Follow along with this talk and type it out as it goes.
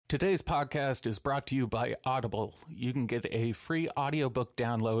Today's podcast is brought to you by Audible. You can get a free audiobook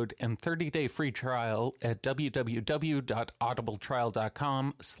download and 30-day free trial at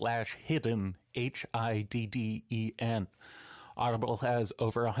www.audibletrial.com/hidden, HIDDEN. Audible has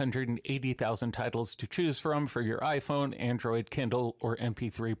over 180,000 titles to choose from for your iPhone, Android, Kindle, or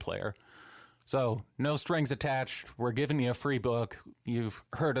MP3 player. So, no strings attached. We're giving you a free book. You've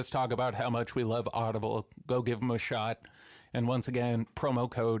heard us talk about how much we love Audible. Go give them a shot. And once again,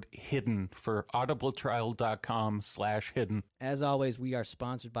 promo code HIDDEN for audibletrial.com/hidden. As always, we are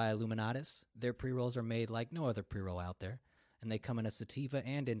sponsored by Illuminatus. Their pre-rolls are made like no other pre-roll out there, and they come in a sativa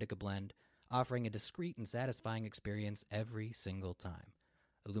and indica blend, offering a discreet and satisfying experience every single time.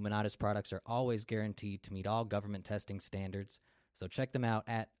 Illuminatus products are always guaranteed to meet all government testing standards, so check them out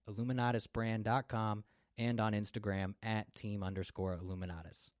at illuminatusbrand.com and on Instagram at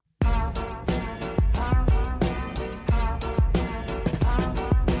 @team_Illuminatus.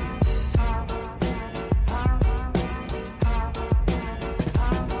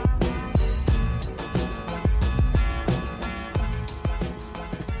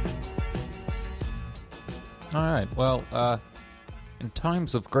 All right. Well, in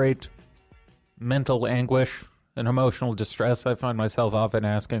times of great mental anguish and emotional distress, I find myself often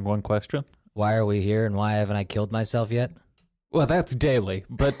asking one question. Why are we here, and why haven't I killed myself yet? Well, that's daily.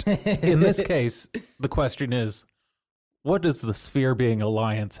 But in this case, the question is, what does the Sphere Being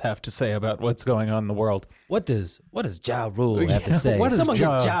Alliance have to say about what's going on in the world? What does Ja Rule have to say? What does Someone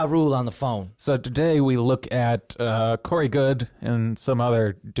Ja- get Ja Rule on the phone. So today we look at Corey Goode and some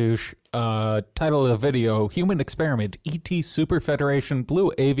other douche. Title of the video, Human Experiment, E.T. Super Federation, Blue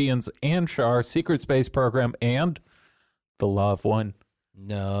Avians, Anshar, Secret Space Program, and The Law of One.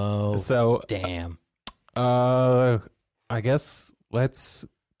 No. So, damn. I guess let's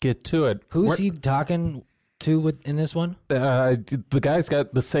get to it. Who's he talking to in this one? The guy's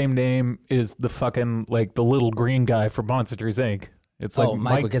got the same name as the fucking, like, the little green guy from Monsters, Inc. It's like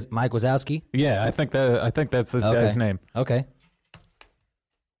Mike Wazowski? Yeah, I think that's this guy's name. Okay.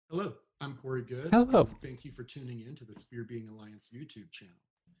 Hello, I'm Corey Goode. Hello. Thank you for tuning in to the Sphere Being Alliance YouTube channel.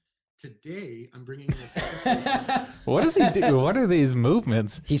 Today, I'm bringing you What does he do? What are these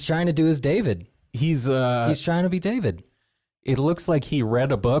movements? He's trying to do his David. He's trying to be David. It looks like he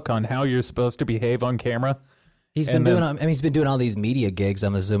read a book on how you're supposed to behave on camera. He's been doing all these media gigs.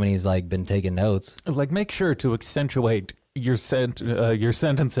 I'm assuming he's been taking notes. Like, make sure to accentuate your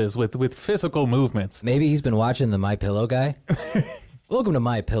sentences with physical movements. Maybe he's been watching the My Pillow guy. Welcome to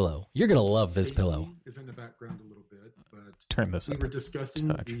My Pillow. You're gonna love this pillow. Is in the background a little bit, but Turn this we up. were discussing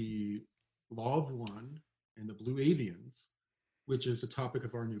the Law of One and the Blue Avians, which is the topic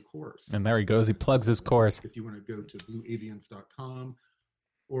of our new course. And there he goes. He plugs his course. If you want to go to blueavians.com,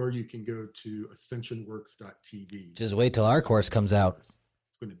 or you can go to ascensionworks.tv. Just wait till our course comes out.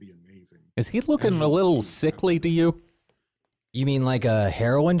 It's going to be amazing. Is he looking a little sickly to you? You mean like a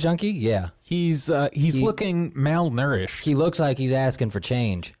heroin junkie? Yeah. He's looking malnourished. He looks like he's asking for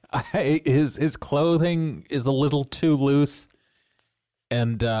change. His clothing is a little too loose,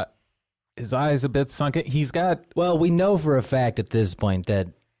 and his eyes a bit sunken. He's got. Well, we know for a fact at this point that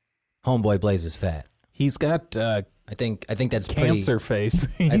Homeboy Blaze is fat. He's got. I think that's cancer face.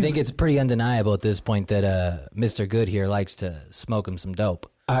 I think it's pretty undeniable at this point that Mr. Good here likes to smoke him some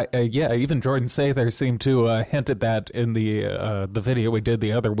dope. Yeah, even Jordan Sather seemed to hint at that in the video we did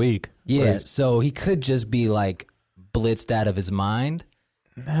the other week. Yeah, so he could just be blitzed out of his mind.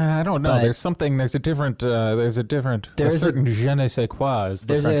 I don't know. There's a certain je ne sais quoi, as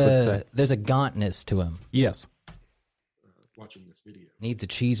the French would say. There's a gauntness to him. Yes. Watching this video. Needs a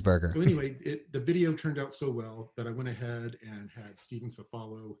cheeseburger. So anyway, the video turned out so well that I went ahead and had Steven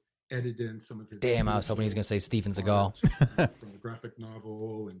Cefalo edit in some of his. Damn, I was hoping he was going to say Steven Seagal. From the graphic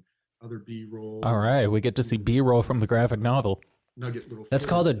novel and other B-roll. All right, we get to see B-roll from the graphic novel. That's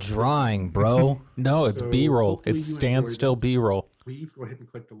called a drawing, bro. No, it's B-roll. It's standstill B-roll. Please go ahead and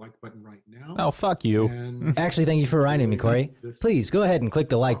click the like button right now. Oh, fuck you. Actually, thank you for reminding me, Corey. Please go ahead and click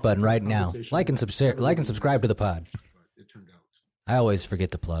the like button right now. Like and subscribe to the pod. It turned out. I always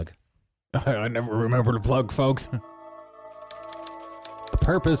forget to plug. I never remember to plug, folks. The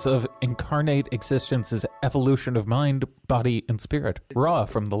purpose of incarnate existence is evolution of mind, body, and spirit. Raw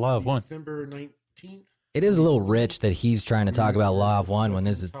from the Law of One. December 19th. It is a little rich that he's trying to talk about Law of One when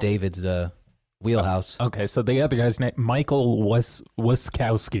this is David's wheelhouse. Okay, so the other guy's name, Michael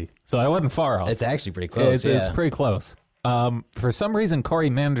Wiskowski. So I wasn't far off. It's actually pretty close. It's pretty close. For some reason, Corey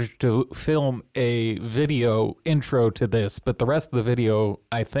managed to film a video intro to this, but the rest of the video,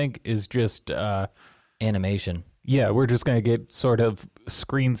 I think, is just animation. Yeah, we're just going to get sort of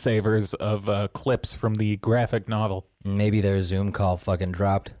screensavers of clips from the graphic novel. Maybe their Zoom call fucking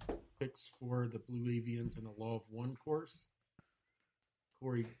dropped. Picks for the Blue Avians in the Law of One course.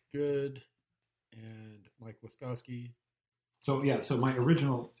 Corey Good and Mike Wiskowski. So my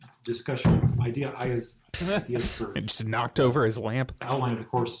original discussion idea, ideas for It just knocked over his lamp. the outline of the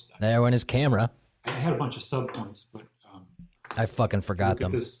course. There went his camera. I had a bunch of sub points, but I fucking forgot look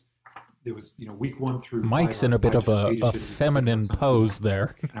at them. this. There was week 1 through. Mike's 5 in a bit of a pages feminine pose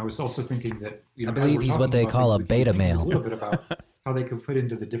there. And I was also thinking that I believe he's what they call a beta male. A little bit about how they could fit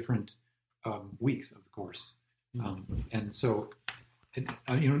into the different weeks of the course, and so,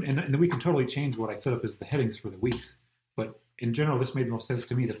 and we can totally change what I set up as the headings for the weeks. But in general, this made most sense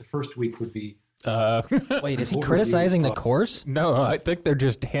to me that the first week would be. Wait, is he overview criticizing the of- course? No, I think they're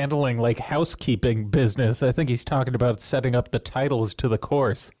just handling like housekeeping business. I think he's talking about setting up the titles to the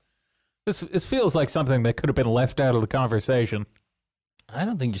course. This feels like something that could have been left out of the conversation. I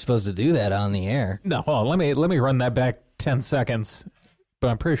don't think you're supposed to do that on the air. No, hold on, let me run that back 10 seconds. But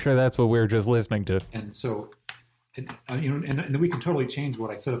I'm pretty sure that's what we were just listening to. And so, and then we can totally change what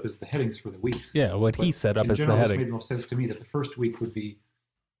I set up as the headings for the weeks. Yeah, what he But set up in as the general, this heading. made most sense to me that the first week would be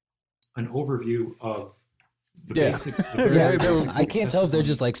an overview of the Yeah. basics. Yeah, I can't tell if they're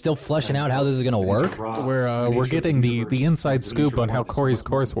just like still fleshing out how this is gonna work. We're getting the inside scoop on how Corey's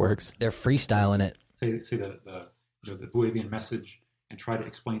course works. They're freestyling it. Say the Blue Avian message and try to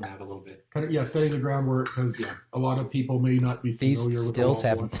explain that a little bit. Kind of, setting the groundwork because a lot of people may not be These familiar with stills the law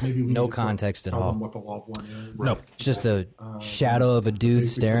have of one, so maybe we no need to context at tell all. them what the law of one is. No. It's just a shadow of a dude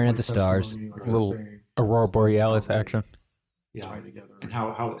Basics of staring one at the stars. testimony, like I Little was saying, Aurora Borealis action. Yeah, tie together. and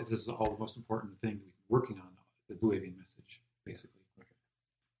how this is all the most important thing we're working on, the Blue Avian message, basically.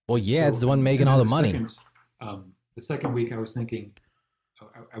 Well, yeah, So- it's the one and making then all the money. The second week, I was thinking,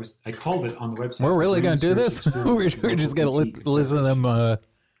 I called it on the website. We're really going to do Brain Search this? we're Experience just going to Local listen to them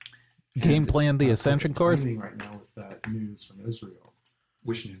game And, plan the Ascension course? Timing right now with that news from Israel.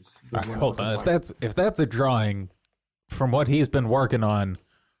 Wish news. All right, hold on. If that's a drawing from what he's been working on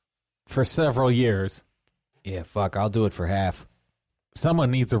for several years, Yeah, fuck, I'll do it for half. someone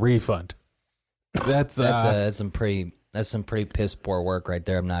needs a refund. That's That's some pretty piss poor work right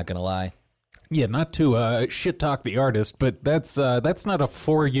there. I'm not gonna lie. yeah, not to shit talk the artist, but that's not a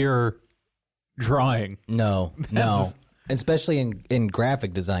 4-year drawing. No, That's- especially in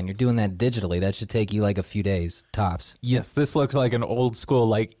graphic design, you're doing that digitally. That should take you like a few days tops. Yes, this looks like an old school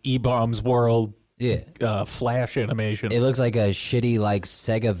like E-Bombs World Yeah, Flash animation. it looks like a shitty like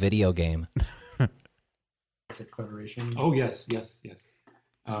Sega video game. Federation. Oh yes.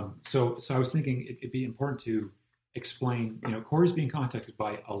 So I was thinking it'd be important to explain. Corey's being contacted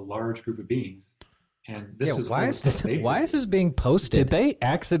by a large group of beings, and this Yeah, is why what is this? they Why do. is this being posted? Did they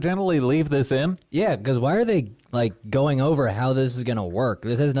accidentally leave this in? Yeah, because why are they like going over how this is gonna work?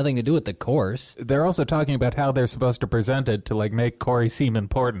 This has nothing to do with the course. They're also talking about how they're supposed to present it to like make Corey seem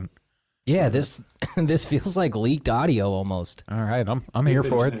important. Yeah, this this feels like leaked audio almost. All right, I'm here They've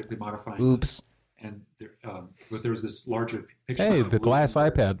for it. genetically modifying Oops. And but there's this larger picture. Hey, of the glass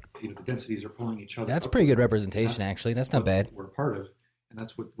evolution where, iPad. the densities are pulling each other. That's up. pretty good representation, actually. That's not what bad. We're part of, and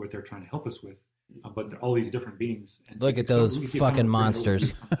that's what they're trying to help us with. But all these different beings. And Look at so those we get fucking kind of a great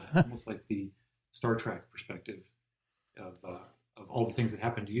monsters. overview from that, almost like the Star Trek perspective of all the things that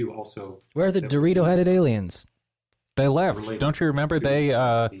happened to you. Also, Where are the Dorito-headed aliens? They left. related Don't you remember to they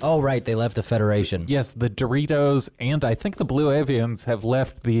the- Oh, right, they left the Federation. yes, the Doritos and I think the Blue Avians have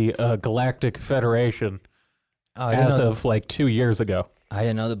left the Galactic Federation Oh, as of like 2 years ago. I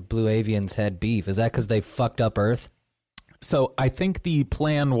didn't know the Blue Avians had beef. Is that because they fucked up Earth? So I think the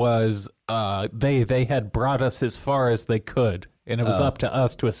plan was they had brought us as far as they could, and it was up to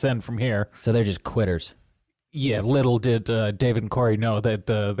us to ascend from here. So they're just quitters. Yeah, little did David and Corey know that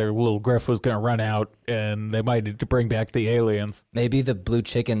their little griff was going to run out, and they might need to bring back the aliens. Maybe the blue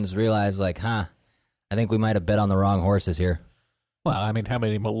chickens realized, like, I think we might have bet on the wrong horses here. Well, I mean, how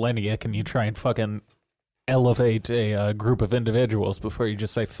many millennia can you try and fucking elevate a group of individuals before you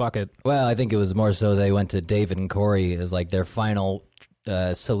just say fuck it? Well, I think it was more so they went to David and Corey as like their final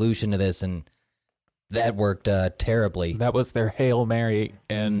solution to this, and that worked terribly. That was their Hail Mary,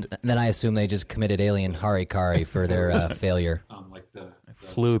 and And then I assume they just committed alien harikari for their failure. like the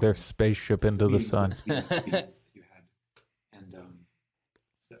flew their spaceship into the meeting sun. with the beings that you had, and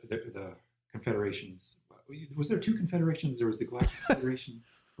the confederations. Was there 2 confederations? There was the Galactic Federation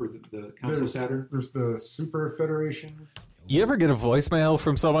or the Council of Saturn. There's the Super Federation. You ever get a voicemail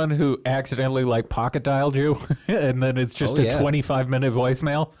from someone who accidentally like pocket dialed you, and then it's just Oh, a yeah. 25-minute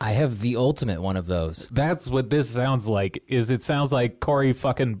voicemail? I have the ultimate one of those. That's what this sounds like. It sounds like Corey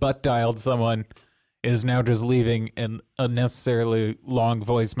fucking butt dialed someone, is now just leaving an unnecessarily long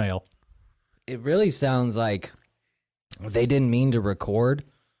voicemail. It really sounds like they didn't mean to record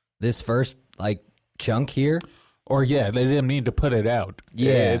this first like chunk here. Or they didn't mean to put it out.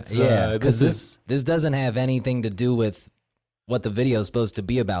 Because this doesn't have anything to do with what the video is supposed to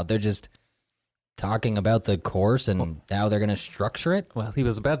be about. They're just talking about the course and how they're going to structure it. Well, he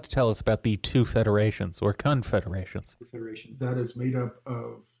was about to tell us about the two federations or confederations. Federation. That is made up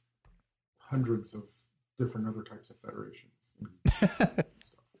of hundreds of different other types of federations.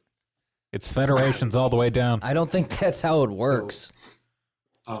 It's federations all the way down. I don't think that's how it works.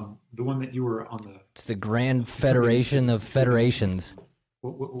 The one that you were on It's the Grand Federation of Federations.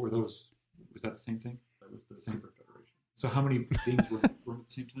 what were those? Was that the same thing? That was the Super Federation. So how many beings were at the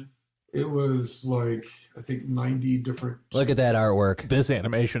same time? It was like, I think 90 different. Look at that artwork. This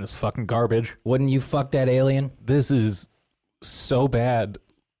animation is fucking garbage. Wouldn't you fuck that alien? This is so bad.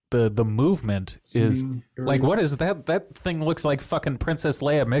 The movement is like, what is that? That thing looks like fucking Princess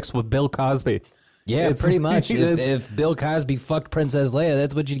Leia mixed with Bill Cosby. Yeah, pretty much. If Bill Cosby fucked Princess Leia,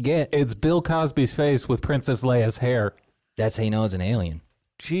 that's what you'd get. It's Bill Cosby's face with Princess Leia's hair. That's how you know it's an alien.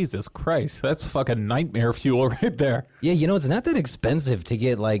 Jesus Christ, that's fucking nightmare fuel right there. Yeah, it's not that expensive to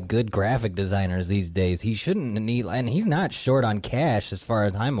get like good graphic designers these days. He shouldn't need, and he's not short on cash as far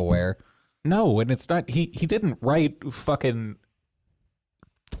as I'm aware. No, and it's not. He didn't write fucking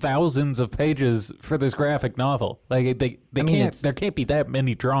thousands of pages for this graphic novel. Like there can't be that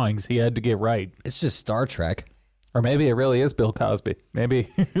many drawings he had to get right. It's just Star Trek. Or maybe it really is Bill Cosby. Maybe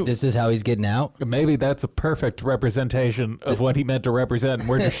this is how he's getting out. Maybe that's a perfect representation of what he meant to represent, and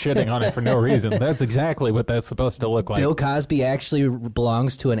we're just shitting on it for no reason. That's exactly what that's supposed to look like. Bill Cosby actually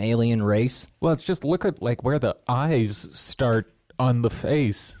belongs to an alien race. Well, it's just look at like where the eyes start on the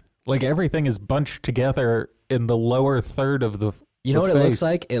face. Like everything is bunched together in the lower third of the. You know what face. it looks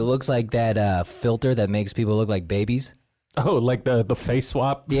like? It looks like that filter that makes people look like babies. Oh, like the face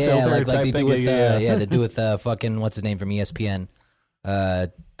swap filter like they thing? do with they do with fucking what's his name from ESPN,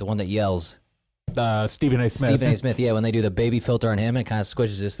 the one that yells. Stephen A. Smith. Stephen A. Smith, yeah. When they do the baby filter on him, it kind of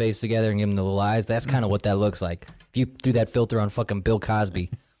squishes his face together and give him the little eyes. That's kind of what that looks like. If you do that filter on fucking Bill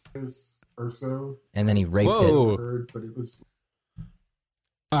Cosby, Or so. and then he raped Whoa. it. Heard, but it was.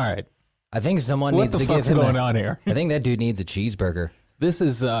 All right, I think someone what needs the to fuck's give him going on here? I think that dude needs a cheeseburger. This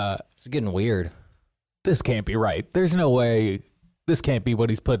is It's getting weird. this can't be right. There's no way this can't be what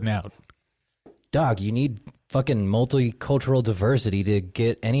he's putting out. Dog, you need fucking multicultural diversity to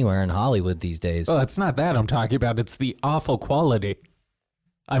get anywhere in Hollywood these days. Oh, it's not that I'm talking about. It's the awful quality.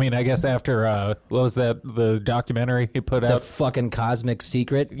 I mean, I guess after, what was that, the documentary he put The out? fucking Cosmic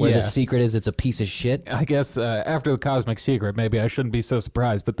Secret, where Yeah. the secret is it's a piece of shit. I guess after the Cosmic Secret, maybe I shouldn't be so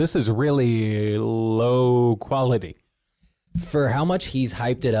surprised. But this is really low quality. For how much he's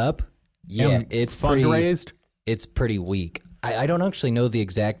hyped it up, yeah, And it's pretty, fundraised. it's pretty weak. I don't actually know the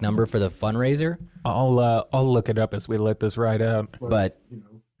exact number for the fundraiser, I'll look it up as we let this ride out. but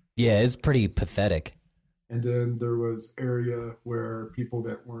yeah, it's pretty pathetic. And then there was area where people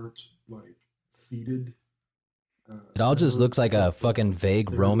that weren't like seated. It all just looks like a fucking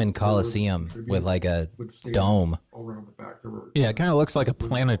vague Roman Colosseum with like a would stay dome. all around the back. There were Yeah, it kind of looks like a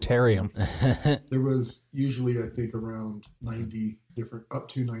planetarium. there was usually I think around 90 different, up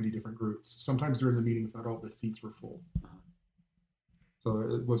to 90 different groups. Sometimes during the meetings, not all the seats were full, so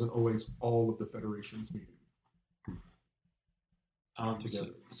it wasn't always all of the federations meeting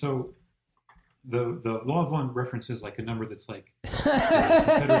together. So the law of one references like a number that's like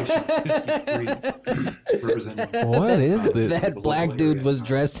Federation 53 representing. What is this? That the black local dude area. was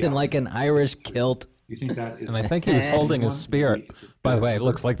dressed in like an Irish kilt. You think that is? And I think he was holding a spear. By the way, it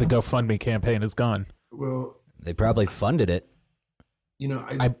looks like the GoFundMe campaign is gone. Well, They probably funded it. you know,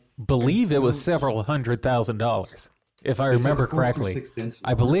 I believe it was several $100,000. If I remember correctly.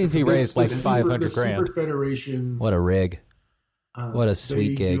 I believe he raised like 500 grand. Super Federation. What a rig. What a sweet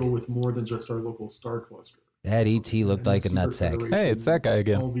they gig. deal with more than just our local star cluster. That ET looked like a Super nutsack. Federation, Hey, it's that guy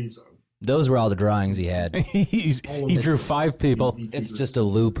again. all these, Those were all the drawings he had. He drew 5 people. It's just a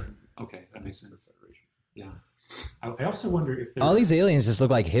loop. Okay, that makes sense. Yeah. I also wonder if there All these aliens just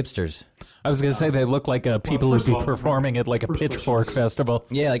look like hipsters. I was going to say they look like people who'd first be of all, performing at like a first Pitchfork question is- festival.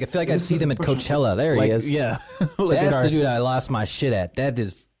 Yeah, like I feel like I'd This see is them at special- Coachella. There Like, he is. yeah. Look at That's our, the dude I lost my shit at.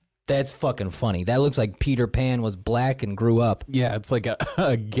 That's fucking funny. That looks like Peter Pan was black and grew up. yeah, it's like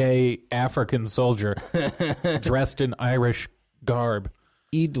a gay African soldier dressed in Irish garb.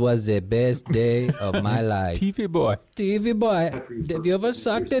 It was the best day of my life. TV boy. TV boy, have you ever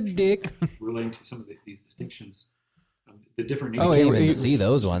sucked a dick? relating to some of these distinctions, the different. Oh, I can't even he- see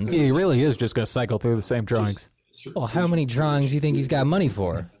those ones. Yeah, he really is just going to cycle through the same drawings. Well, how many drawings do you think he's got money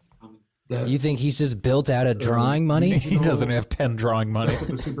for? That, You think he's just built out of drawing money? He doesn't have 10 drawing money. that's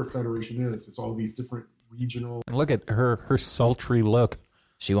what the Super Federation is. It's all these different regional And look at her sultry look.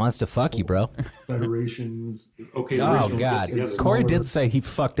 She wants to fuck you, bro. federations. Okay. Oh, originals God. together. Corey did say he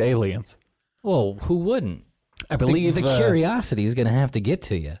fucked aliens. Well, who wouldn't? I believe. The curiosity is going to have to get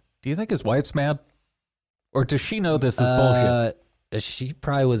to you. Do you think his wife's mad, or does she know this is bullshit? She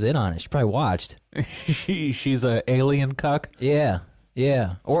probably was in on it. She probably watched. She's a alien cuck. Yeah.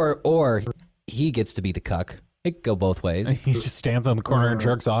 Or he gets to be the cuck. It could go both ways. He just stands on the corner and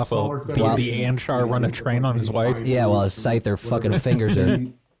jerks off smaller while the federations, Anshar run a train on his wife. Yeah, well, his Scyther fucking fingers are.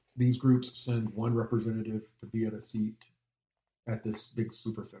 These groups send one representative to be at a seat at this big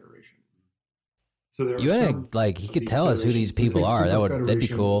super federation. So there are You some like he of could these tell us who these federations- people are. That'd be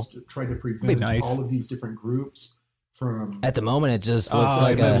cool. Try to prevent Be nice. all of these different groups from. At the moment, it just looks Oh,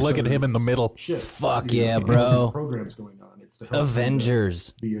 like and then a look at him in the middle. Shit. Fuck You know, yeah, all bro. these programs going on. It's to help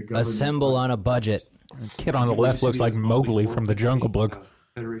Avengers. be a government Assemble on a budget. Kid on the Would you left see looks these like as Mowgli multi-four from the Jungle Book.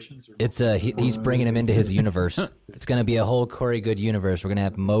 Federations or It's he's bringing him into his universe. It's gonna be a whole Corey Good universe. We're gonna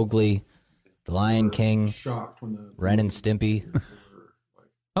have Mowgli, the Lion King, shocked when the Ren and Stimpy.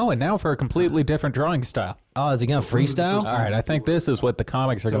 Oh, and now for a completely different drawing style. Oh, is he gonna freestyle? All right, I think this is what the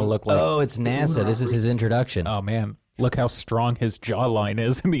comics are going to look like. Oh, it's NASA. This is his introduction. Oh man, look how strong his jawline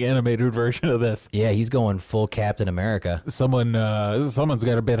is in the animated version of this. Yeah, he's going full Captain America. Someone's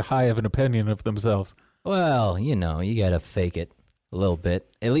got a bit high of an opinion of themselves. Well, you know, you gotta fake it a little bit.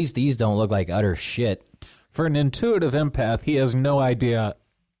 At least these don't look like utter shit. For an intuitive empath, he has no idea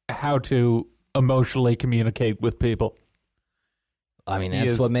how to emotionally communicate with people. I mean, He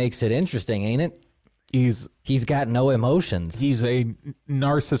that's is- what makes it interesting, ain't it? He's He's got no emotions. a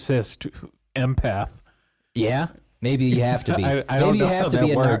narcissist empath. Yeah, maybe you have to be. I don't maybe you know have how to be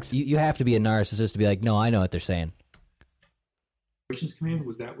that a works. you have to be a narcissist to be like, no, I know what they're saying. Operations Command,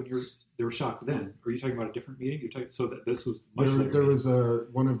 was that when they were shocked then? Or are you talking about a different meeting? You're talking so that this was much later. there was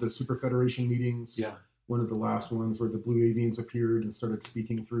one of the Super Federation meetings. Yeah. One of the last ones where the Blue Avians appeared and started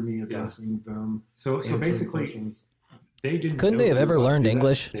speaking through me, addressing them. So answering basically, questions. they didn't. Couldn't know they have were ever about to learned do that.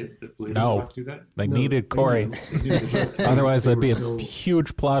 English? The Blue Avians No. were about to do that. They No, needed they Corey. didn't. Otherwise, They that'd be a were still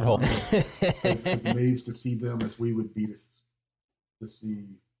huge plot hole. as amazed to see them as we would be to see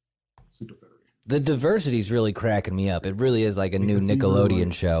Super Federation. The diversity's really cracking me up. It really is like a new Because these are Nickelodeon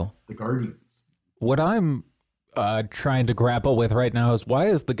like- show. The Guardians. What I'm trying to grapple with right now is why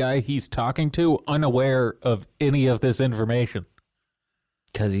is the guy he's talking to unaware of any of this information?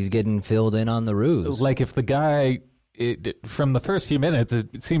 Because he's getting filled in on the ruse. Like if the guy, from the first few minutes,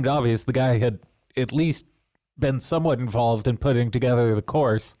 it seemed obvious the guy had at least been somewhat involved in putting together the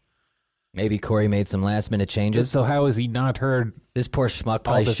course. Maybe Corey made some last minute changes. So how has he not heard This poor schmuck all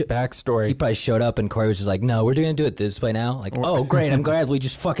probably this backstory? he probably showed up and Corey was just like, no, we're going to do it this way now. Like, oh, great. I'm glad we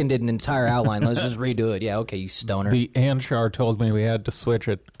just fucking did an entire outline. Let's just redo it. Yeah, okay, you stoner. The Anshar told me we had to switch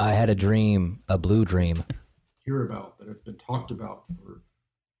it. I had a dream, a blue dream. Hear about that have been talked about for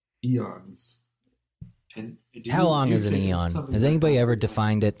eons. And do How you- long do you is an think it's eon? something Has that- anybody ever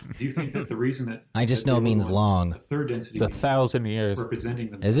defined it? Do you think that the reason that I just that know they it means want long. a third density It's being 1,000 years.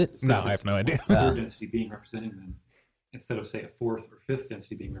 representing them? Is it? No, I have no idea. Third density being representing them instead of say a fourth or fifth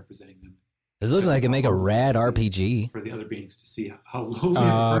density being representing them This looks like it could make a rad RPG. for the other beings to see how lowly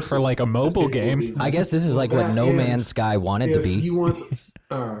a person For like a mobile is capable of game. being. I guess this is like what That No and Man's Sky wanted to If be. you want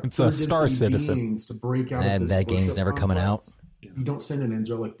It's a third Star density Citizen. beings to break out of And this that game's worship never coming complex, Yeah. You don't send an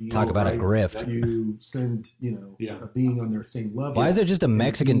angelic being. Talk about a Right. grift. You send, Yeah. a being on their same level. Why is there just a And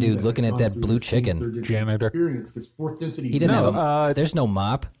Mexican being dude that looking has at gone that through blue the same chicken? third density Janitor. Experience, because fourth density. He didn't No, have there's no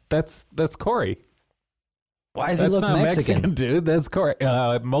mop. That's Corey. Why does he That's look not Mexican? dude. That's Corey.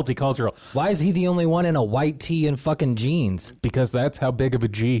 Multicultural. Why is he the only one in a white tee and fucking jeans? Because that's how big of a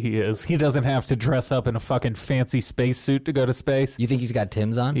G he is. He doesn't have to dress up in a fucking fancy spacesuit to go to space. You think he's got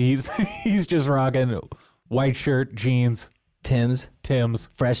Tim's on? He's just rocking white shirt, jeans, Tim's, Tim's,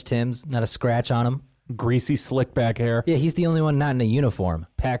 fresh Tim's, not a scratch on him. greasy slick back hair, Yeah, he's the only one not in a uniform.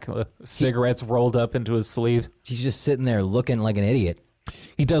 pack of cigarettes rolled up into his sleeve. He's just sitting there looking like an idiot.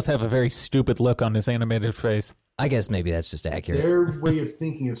 He does have a very stupid look on his animated face. I guess maybe that's just accurate. Their way of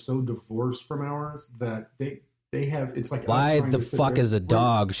thinking is so divorced from ours that they have. It's like us Why trying the to sit fuck there, is a we're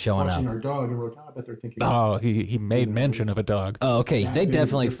dog showing watching up? our dog, and we're like, I bet they're thinking. Oh, he made mention of a dog. Oh, okay. They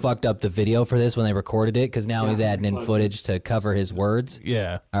definitely fucked up the video for this when they recorded it because now he's adding in footage to cover his words.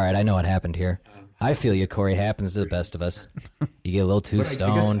 Yeah. All right, I know what happened here. I feel you, Corey. Happens to the best of us. You get a little too But I guess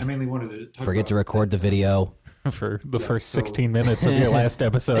I stoned, mainly wanted to talk forget about to record the video, For the first so- 16 minutes of your last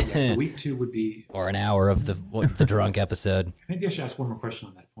episode. So week 2 would be. or an hour of the drunk episode. Maybe I should ask one more question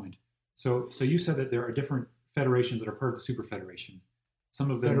on that point. So you said that there are different federations that are part of the Super Federation.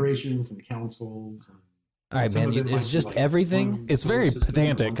 Some of them. federations and councils. And All right, Some man. of it might It's be just like everything. one It's very solar system,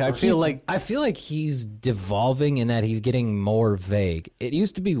 pedantic. one I feel person. like he's devolving in that he's getting more vague. It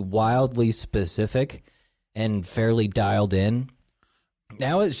used to be wildly specific and fairly dialed in.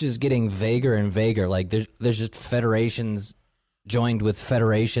 Now it's just getting vaguer and vaguer. Like there's just federations joined with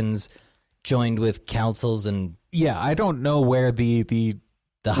councils, and I don't know where the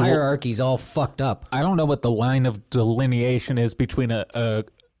hierarchy's all fucked up. I don't know what the line of delineation is between a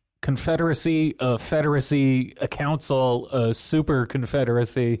confederacy, a federacy, a council, a super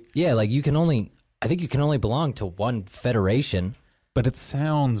confederacy. Yeah, like I think you can only belong to one federation. But it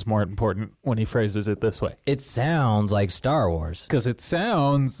sounds more important when he phrases it this way. It sounds like Star Wars. Because it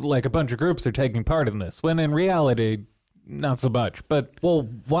sounds like a bunch of groups are taking part in this, when in reality, not so much. But Well,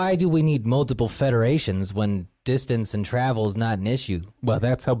 why do we need multiple federations when distance and travel is not an issue? well,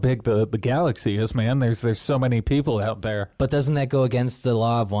 that's how big the galaxy is, man. There's so many people out there. But doesn't that go against the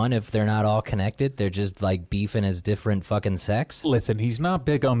law of one if they're not all connected? They're just like beefing as different fucking sects? Listen, he's not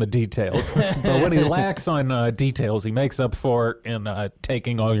big on the details, but what he lacks on details, he makes up for in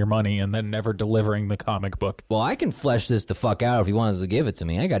taking all your money and then never delivering the comic book. Well, I can flesh this the fuck out if he wants to give it to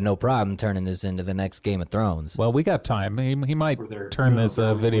me. I got no problem turning this into the next Game of Thrones. Well, we got time. He might Or they're- turn this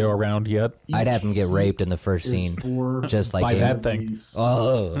video around yet. I'd have him get raped in the first Is scene, for just like By him. that thing. these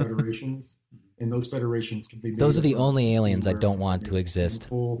Oh. federations, and those federations can be. Those are the made up only of aliens I anywhere don't from want to a exist.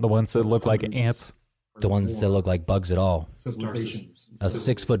 handful The ones that look like hundreds ants. or The ones that more look like bugs at all. civilizations. A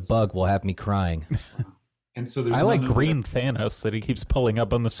 6-foot bug will have me crying. And so there's I like none of Green Thanos that he keeps pulling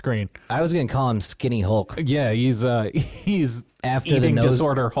up on the screen. I was gonna call him Skinny Hulk Yeah, he's after the eating nose.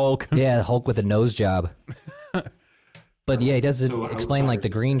 disorder Hulk. Yeah, Hulk with a nose job. But yeah, he doesn't So explain like the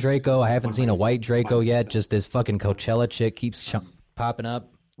green Draco. I haven't seen a white Draco yet. Just this fucking Coachella chick keeps popping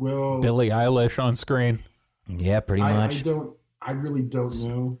up. Well, Billie Eilish on screen. Yeah, pretty much. I really don't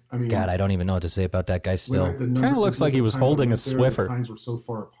know. I mean, God, I don't even know what to say about that guy still. Kinda looks like he was holding a Swiffer. Times were so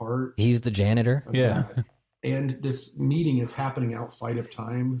far apart. He's the janitor. of Yeah. that. And this meeting is happening outside of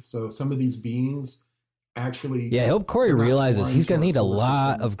time, so some of these beings actually. Yeah, I hope Corey they're not realizes flying he's to going to our need a solar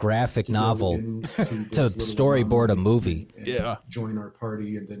lot system of graphic to go novel into to this little storyboard a anomaly movie. and Yeah. join our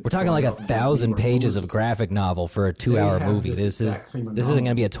party, and then We're talking like fly out and 1,000 leave our pages solar of graphic novel for a 2-hour They have movie. this This exact same isn't going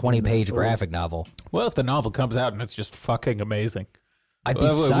to be a anomaly in their 20-page solar graphic system. novel. Well, if the novel comes out and it's just fucking amazing. I'd be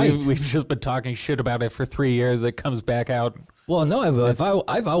Well, psyched. we've just been talking shit about it for 3 years. It comes back out. Well, no,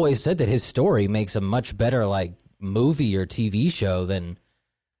 I've always said that his story makes a much better like movie or TV show than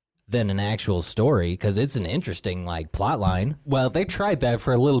an actual story because it's an interesting like plot line. Well, they tried that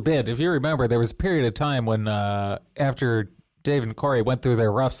for a little bit. If you remember, there was a period of time when after David and Corey went through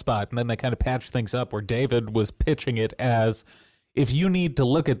their rough spot, and then they kind of patched things up where David was pitching it as, if you need to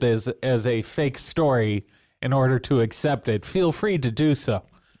look at this as a fake story in order to accept it, feel free to do so.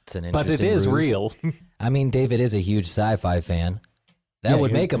 It's an But interesting it is ruse. real. I mean, David is a huge sci-fi fan. That Yeah,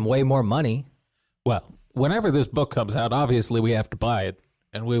 would he- make him way more money. Well, whenever this book comes out, obviously we have to buy it,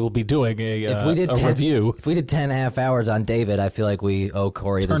 and we will be doing If we did a 10 review. If we did 10 half hours on David, I feel like we owe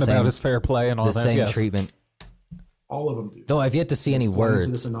Corey the Turnabout same, is fair play and all the that. same Yes. treatment. All of them do. Though I've yet to see any Fly into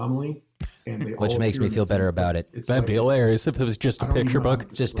words. this anomaly, and they Which all makes appear me in feel the same better about place. it. It's That'd like be it's- hilarious if it was just a I don't even picture know how book. to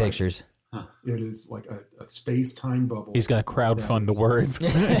It's just describe it. pictures. It is like a space-time bubble. He's got crowdfund the words.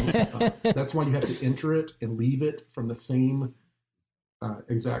 That's why you have to enter it and leave it from the same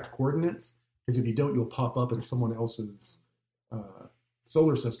exact coordinates. Because if you don't, you'll pop up in someone else's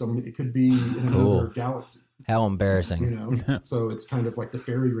solar system. It could be in Cool. another galaxy. How embarrassing. You know, so it's kind of like the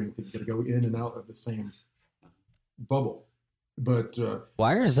fairy ring thing. You got to go in and out of the same bubble. But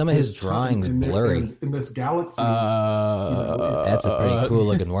Why are some of his drawings blurry? in this galaxy. That's a pretty cool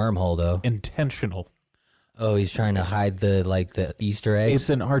looking wormhole, though. Intentional. Oh, he's trying to hide the Easter eggs. It's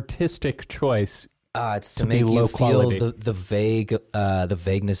an artistic choice. It's to to be make low you quality. feel the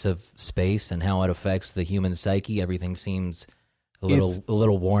vagueness of space and how it affects the human psyche. Everything seems a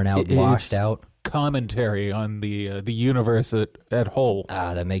little worn out, It's washed out. Commentary on the universe at whole.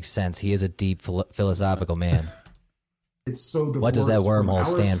 That makes sense. He is a deep philosophical man. It's so What does that divorced from wormhole our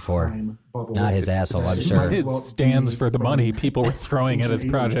stand for? time bubble. Not his asshole, I'm It sure. might as It well stands be for the from money people were throwing at his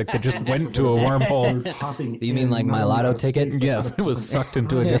ancient project that just aliens. went to a wormhole. They're popping You mean in, like not my only lotto out of ticket? space, but Yes, out of it was different sucked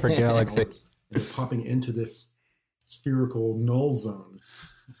into a different galaxies. galaxy. They're popping into this spherical null zone.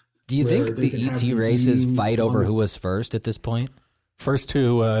 Do you Where think they the can have ET these races memes fight over on- who was first at this point? First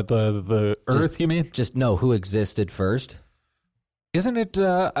to the Earth, you mean? Just know who existed first. Isn't it?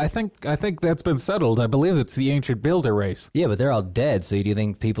 I think that's been settled. I believe it's the ancient builder race. Yeah, but they're all dead, so do you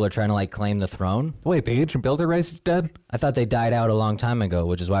think people are trying to, like, claim the throne? Wait, the ancient builder race is dead? I thought they died out a long time ago,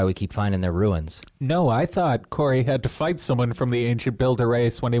 which is why we keep finding their ruins. No, I thought Corey had to fight someone from the ancient builder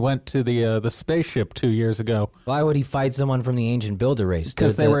race when he went to the spaceship 2 years ago. Why would he fight someone from the ancient builder race?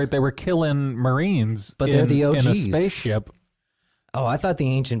 Because they were killing Marines. But they're the in a OGs. spaceship. Oh, I thought the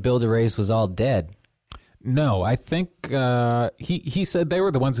ancient builder race was all dead. No, I think he said they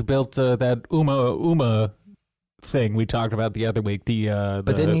were the ones who built that Uma thing we talked about the other week. But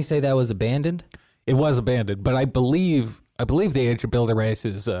Didn't he say that was abandoned? It was abandoned, but I believe the ancient builder race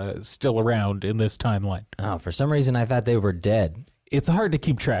is still around in this timeline. Oh, for some reason I thought they were dead. It's hard to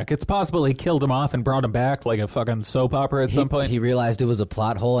keep track. It's possible he killed him off and brought him back like a fucking soap opera at some point. He realized it was a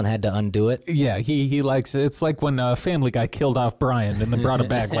plot hole and had to undo it. Yeah, he likes it. It's like when Family Guy killed off Brian and then brought him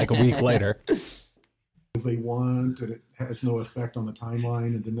back like a week later. As they want, and it has no effect on the timeline,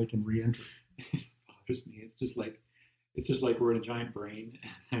 and then they can re-enter. It's just like we're in a giant brain,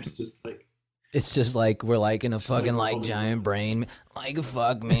 and there's just like. It's just like we're like in a fucking like giant brain, like a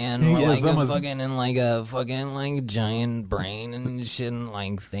fuck man, we're Yeah, like a someone's- fucking in like a fucking like giant brain and shit and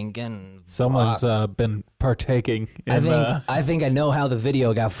like thinking. Someone's fuck. been partaking. In, I think I know how the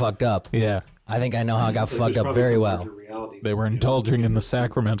video got fucked up. yeah, I think I know how it got There's fucked up probably very some well. larger reality. they were indulging in the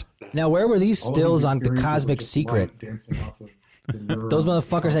sacrament. Now, where were these All of stills these on the experiences Cosmic are just Secret? light dancing off of the neurons. Those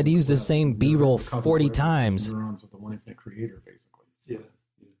motherfuckers had to use the same B-roll The cosmic 40 web, times. Neurons with the one infinite creator, basically. Yeah.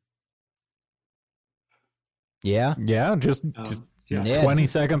 Yeah, Yeah, just Yeah. 20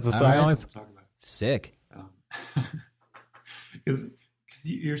 seconds of All right. silence. sick. Because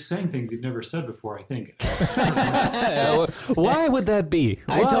you're saying things you've never said before, I think. Why would that be?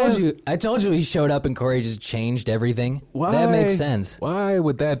 I told you he showed up and Corey just changed everything. That makes sense. Why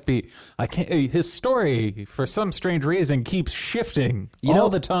would that be? I can't. His story, for some strange reason, keeps shifting all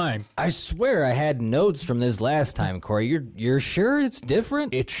the time. I swear I had notes from this last time, Corey. You're sure it's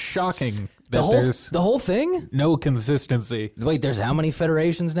different? It's shocking that there's The whole thing? no consistency. Wait, there's how many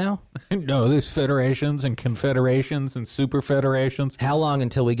federations now? No, there's federations and confederations and super federations. How long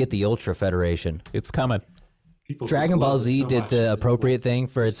until we get the Ultra Federation? It's coming. People Dragon just Ball love it Z so did much. the appropriate thing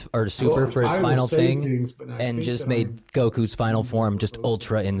for its or super Well, for its I will final say thing, things, but I and think just that made Goku's final form just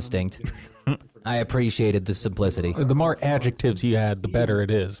Ultra Instinct. I appreciated the simplicity. The more adjectives you add, the better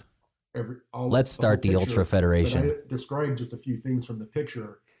it is. Let's start the Ultra Federation. But I described just a few things from the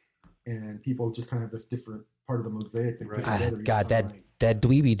picture, and people just kind of have this different part of the mosaic. They put together each God, time. that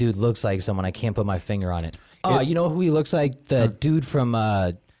dweeby dude looks like someone. I can't put my finger on it. Oh, you know who he looks like? The dude from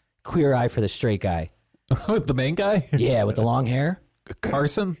Queer Eye for the Straight Guy. The main guy? Yeah, with the long hair.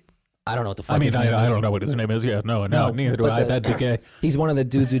 Carson? I don't know what the fuck I mean, his name I is. don't know what his name is. Yeah, no, neither do but I. the- That'd be gay. He's one of the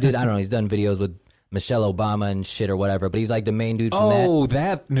dudes who did, I don't know, he's done videos with Michelle Obama and shit or whatever, but he's like the main dude from that. Oh,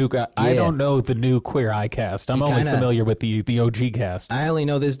 that new guy. I Yeah. don't know the new Queer Eye cast. I'm He only kinda- familiar with the OG cast. I only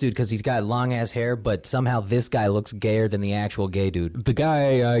know this dude because he's got long ass hair, but somehow this guy looks gayer than the actual gay dude. The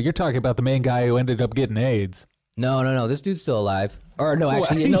guy, you're talking about the main guy who ended up getting AIDS. No, this dude's still alive. Or no,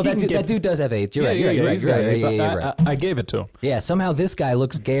 actually, Well, no, he that can dude, get- that dude does have AIDS. You're right. You're he's right. got Yeah, AIDS. you're right. I gave it to him. Yeah, somehow this guy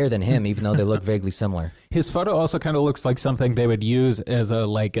looks gayer than him, even though they look vaguely similar. His photo also kind of looks like something they would use as a,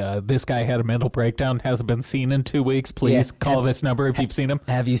 like, this guy had a mental breakdown, hasn't been seen in 2 weeks. Please call this number if you've seen him.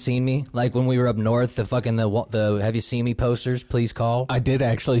 Have you seen me? Like when we were up north, the Have you seen me posters? Please call. I did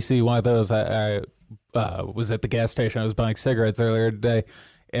actually see one of those. I was at the gas station. I was buying cigarettes earlier today,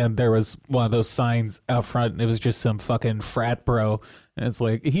 and there was one of those signs out front, and it was just some fucking frat bro. And it's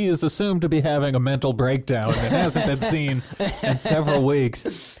like, he is assumed to be having a mental breakdown and hasn't been seen in several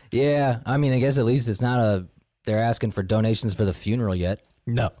weeks. Yeah, I mean, I guess at least it's not they're asking for donations for the funeral yet.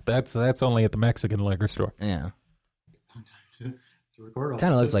 No, that's only at the Mexican liquor store. Yeah. to record all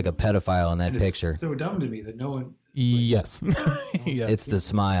Kind of this. looks like a pedophile in that And it's picture. so dumb to me that no one. Yes. Yeah. It's the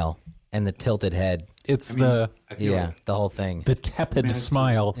smile and the tilted head. It's I mean, the I feel Yeah, like the whole thing. tepid managed to-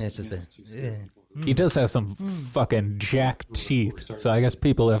 smile. It's just the. He does have some fucking jacked teeth, so I guess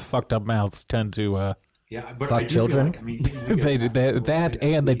people that have fucked up mouths tend to Yeah, but Fuck I do feel children? like, I mean, we they, get that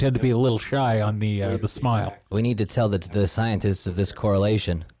and they tend to be a little shy on the smile. We need to tell the scientists of this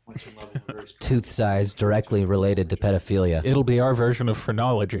correlation. Tooth size directly related to pedophilia. It'll be our version of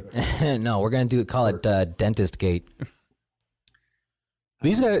phrenology. No, we're gonna call it dentist gate.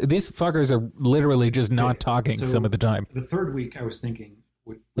 These fuckers are literally just not talking so some of the time. The third week, I was thinking.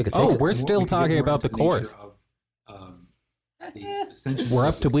 Look, it Oh, takes- we're we still could get talking more about the into nature course. of, the ascension We're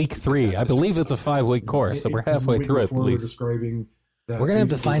up to week 3. I believe it's a 5-week course, so we're halfway Week through it at before we're least. describing that We're gonna have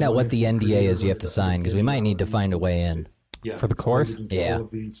to basically find out what life the NDA creator is you have to that sign because we might need to find a way in. Yeah. For the course? into Yeah. all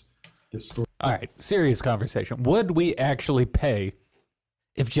of these historic- All right, serious conversation. Would we actually pay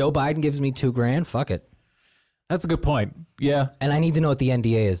If Joe Biden gives me $2,000, fuck it. That's a good point. Yeah. And I need to know what the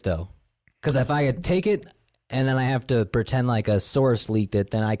NDA is, though. Because if I take it and then I have to pretend like a source leaked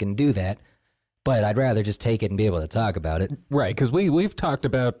it, then I can do that. But I'd rather just take it and be able to talk about it. Right, because we've talked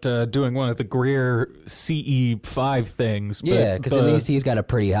about doing one of the Greer CE5 things. Yeah, because at least he's got a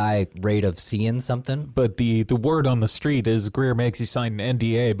pretty high rate of seeing something. But the word on the street is Greer makes you sign an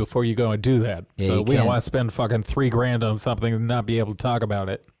NDA before you go and do that. Yeah, so you we don't can't- want to spend fucking $3,000 on something and not be able to talk about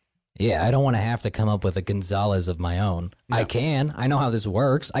it. Yeah, I don't want to have to come up with a Gonzalez of my own. Yeah. I can. I know how this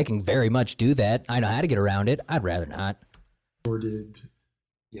works. I can very much do that. I know how to get around it. I'd rather not. Or did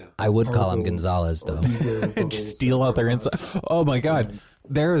Yeah. I would call him Bubbles Gonzalez, or though. Igor And Bubbles just steal out their or inside. us. Oh my God.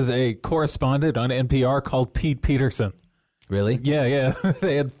 There is a correspondent on NPR called Pete Peterson. Really? Yeah.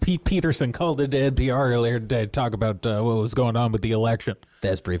 They had Pete Peterson called into NPR earlier today to talk about what was going on with the election.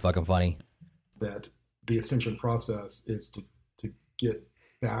 That's pretty fucking funny. That the ascension process is to get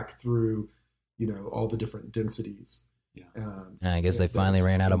back through, all the different densities. Yeah. I guess they finally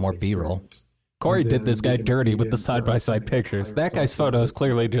ran out of more B-roll. Corey And did then this guy we can dirty feed with the in side-by-side the pictures. entire That guy's software photo is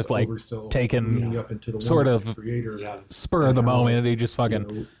clearly just like oversell taken leading up into the sort one of creator. Yeah. spur of the moment. He just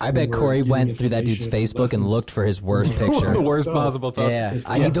fucking I bet Corey went through that dude's Facebook and looked for his worst picture. the worst possible photo. Yeah,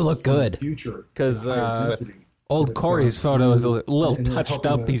 I need to look good. Because old Corey's photo is a little touched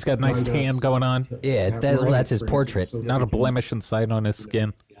up. He's got a nice tan going on. Yeah, that's his portrait. Not a blemish in sight on his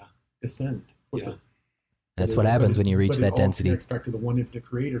skin. Yeah. Ascend. Yeah. That's what happens when you reach that density. It all connects back to the one infinite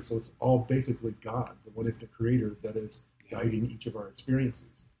creator, so it's all basically God, the one infinite creator that is guiding each of our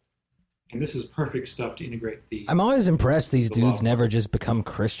experiences. And this is perfect stuff to integrate the. I'm always impressed these The dudes law. never just become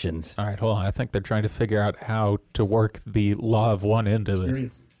Christians. All right, hold on. I think they're trying to figure out how to work the law of one into this.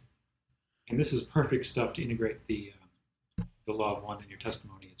 Experiences. And this is perfect stuff to integrate the law of one in your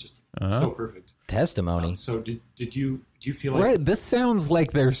testimony. It's just Uh-huh. so perfect. Testimony. So do you feel like Right, this sounds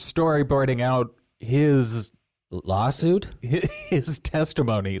like they're storyboarding out his Lawsuit?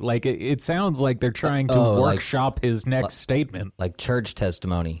 testimony. Like it sounds like they're trying to Oh, like- workshop his next statement. Like church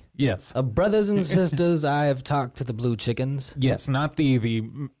testimony. Yes, Brothers and sisters, I have talked to the blue chickens. yes, not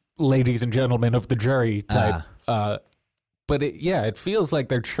the ladies and gentlemen of the jury type. But it feels like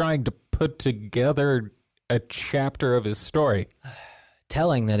they're trying to put together a chapter of his story.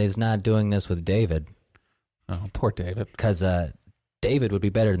 Telling that he's not doing this with David. Oh, poor David. Because David would be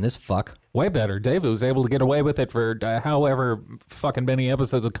better than this fuck. Way better. David was able to get away with it for however fucking many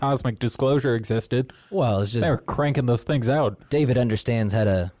episodes of Cosmic Disclosure existed. Well, it's just They were cranking those things out. David understands how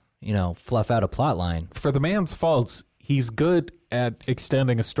to, fluff out a plot line. For the man's faults, he's good at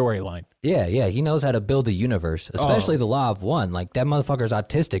extending a storyline. Yeah, he knows how to build a universe, especially the Law of One. Like, that motherfucker's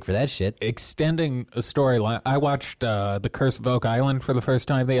autistic for that shit. Extending a storyline. I watched The Curse of Oak Island for the first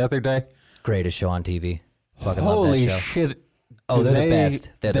time the other day. Greatest show on TV. Fucking love Holy that show. shit. Oh, they're the They-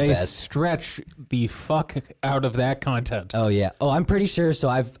 best. They're the they best. stretch the fuck out of that content. Oh yeah. Oh, I'm pretty sure. So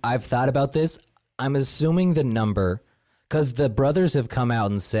I've thought about this. I'm assuming the number, because the brothers have come out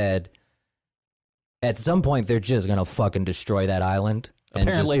and said, at some point they're just gonna fucking destroy that island. And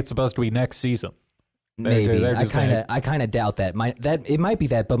Apparently, it's supposed to be next season. maybe they're just I kind of doubt that. It might be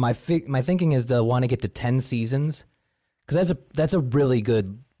that, but my thinking is they'll want to get to 10 seasons, because that's a really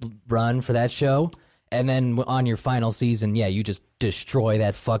good run for that show. And then on your final season, you just destroy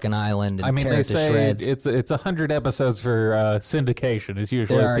that fucking island and I mean, tear they it to say shreds. it's 100 episodes for syndication. Is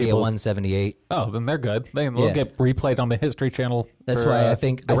usually They're already people. at 178. Oh, then they're good. They'll Yeah. get replayed on the History Channel. That's for, why I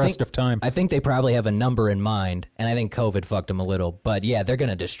think the rest of time. I think they probably have a number in mind, and I think COVID fucked them a little. But yeah, they're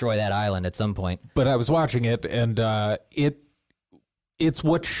gonna destroy that island at some point. But I was watching it, and it's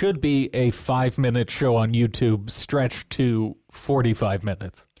what should be a 5-minute show on YouTube stretched to 45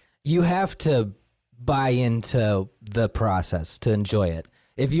 minutes. You have to buy into the process to enjoy it.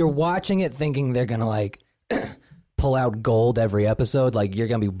 If you're watching it thinking they're gonna like pull out gold every episode, like you're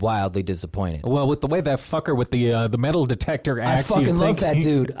gonna be wildly disappointed. Well, with the way that fucker with the metal detector I acts, fucking you'd love think that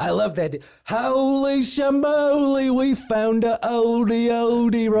dude. I love that dude. Holy shamoly, we found a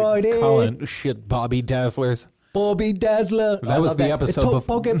oldie right here. Calling shit Bobby Dazzlers. Bobby Dazzler. I was love the that. episode It's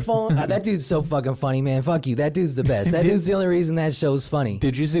before- fucking fun. That dude's so fucking funny, man. Fuck you. That dude's the best. That dude's the only reason that show's funny.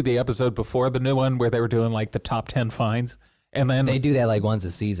 Did you see the episode before the new one where they were doing like the top 10 finds? And then They do that like once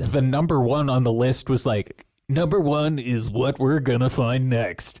a season. the number one on the list was like, number one is what we're gonna find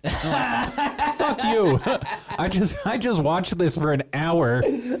next. Fuck you. I just watched this for an hour. I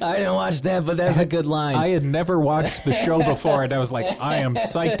didn't watch that, but that's a good line. I had never watched the show before, and I was like, I am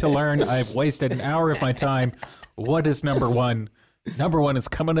psyched to learn. I've wasted an hour of my time. What is number one? Number one is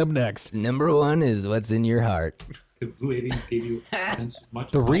coming up next. Number one is what's in your heart. the Blue Avians gave you a sense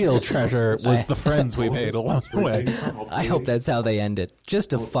much? The real treasure was the friends we made along the way. I hope that's how they end it, just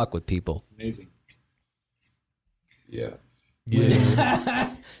to fuck with people. Amazing. Yeah.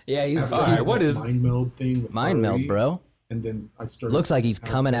 Yeah, he's All right, what is- mind meld thing? With mind meld, Ari, bro. And then I started. Looks like he's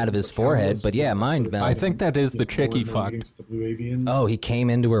coming out of his forehead, but yeah, mind meld. I think that is the chick he more fucked. meetings with the Blue Avians. Oh, he came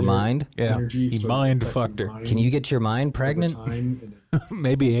into her mind. Yeah, Energy he started mind affecting fucked her. mine Can you get your mind over pregnant? time, and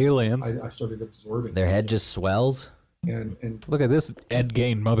Maybe aliens. I started absorbing. Their head just swells. And Look at this Ed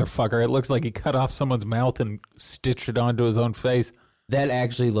Gein motherfucker. It looks like he cut off someone's mouth and stitched it onto his own face. That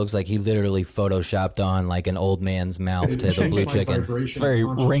actually looks like he literally photoshopped on like an old man's mouth it to the changed blue my chicken. vibration It's very and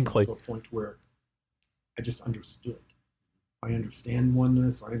consciousness wrinkly. to a point where I just understood. I understand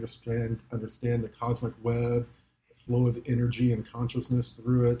oneness. I understand the cosmic web, the flow of energy and consciousness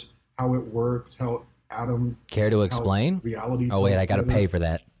through it, how it works, how atom. Care to explain? How realities Oh wait, come I gotta together. pay for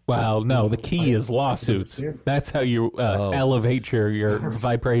that. Well, no, the key is lawsuits. understand it. That's how you Oh. elevate your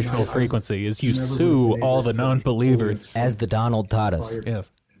vibrational I- frequency, is you never sue really been all able the to non-believers. fully As the Donald taught us. prior-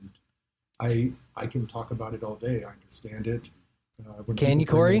 Yes. I can talk about it all day. I understand it. When Can you,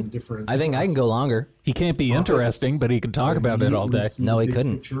 people bring Corey? in different I think I can go longer. He can't be topics, interesting, but he can talk I about it all immediately day. see No, the he big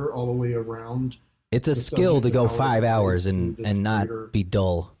couldn't. picture all the way around. It's a The skill to subject go of how it 5 hours relates and to this and not greater- be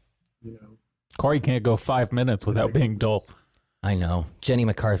dull. You know, Corey can't go 5 minutes without being dull. I know. Jenny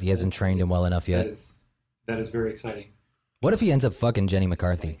McCarthy hasn't trained him well enough yet. That is very exciting. What if he ends up fucking Jenny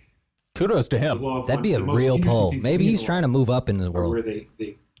McCarthy? Kudos to The him. law of That'd one- be a the most real interesting pull. things Maybe me in he's the trying to law move up in the are world. where they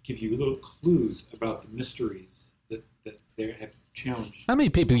give you little clues about the mysteries that they have challenged. How many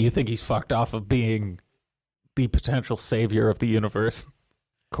people do you think he's fucked off of being the potential savior of the universe?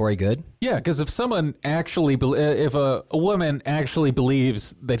 Corey Good? Yeah, because if someone actually, if a woman actually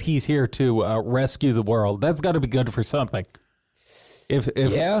believes that he's here to rescue the world, that's got to be good for something. If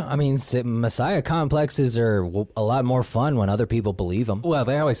Yeah, I mean, Messiah complexes are a lot more fun when other people believe them. well,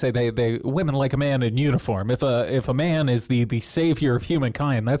 they always say they women like a man in uniform. If a man is the savior of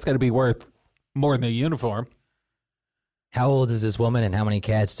humankind, that's got to be worth more than a uniform. How old is this woman and how many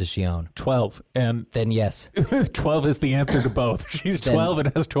cats does she own? 12, and Then yes. 12 is the answer to both. She's Then- 12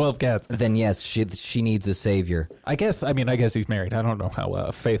 and has 12 cats. Then yes, she needs a savior. I guess he's married. I don't know how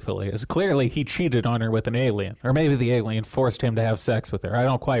faithful he is. Clearly, he cheated on her with an alien. Or maybe the alien forced him to have sex with her. I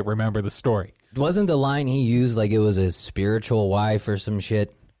don't quite remember the story. Wasn't the line he used like it was his spiritual wife or some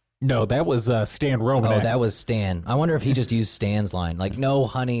shit? No, that was Stan Romanek. Oh, that was Stan. I wonder if he just used Stan's line. Like, no,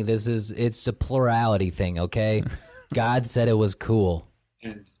 honey, it's a plurality thing, okay? God said it was cool.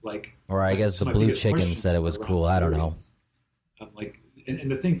 And like, Or I guess the my blue biggest chicken questions said it was around cool. I don't know. theories.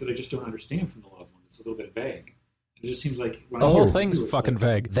 And the things that I just don't understand from the law of one, it's a little bit vague. It just seems like when the I whole hear thing's it, it's fucking like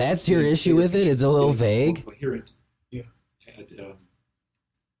vague. That's your getting issue with it? It's a little getting vague? Coherent. Yeah.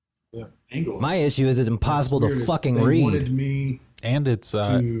 Yeah. Angle. My issue is it's impossible to It's weird. fucking They read. wanted me And it's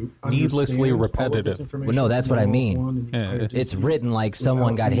to needlessly understand all of this repetitive. information Well, no, that's what I from mean. all one and these Yeah, other it's It's diseases written like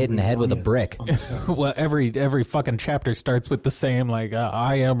someone without got hit in the head with a relying brick. on the text. well, every fucking chapter starts with the same like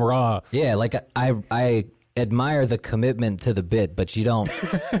I am Ra. Yeah, like I admire the commitment to the bit, but you don't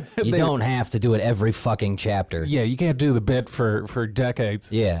have to do it every fucking chapter. Yeah, you can't do the bit for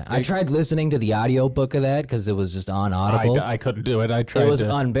decades. Yeah, I tried listening to the audiobook of that because it was just on Audible. I couldn't do it. I tried It was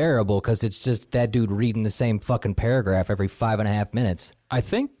to. unbearable because it's just that dude reading the same fucking paragraph every 5.5 minutes. I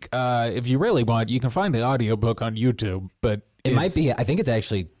think if you really want, you can find the audiobook on YouTube, but It might be. I think it's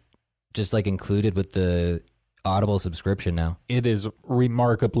actually just like included with the Audible subscription now. It is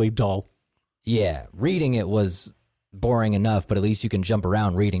remarkably dull. Yeah, reading it was boring enough, but at least you can jump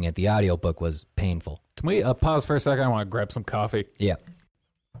around reading it. The audiobook was painful. Can we pause for a second? I want to grab some coffee. Yeah.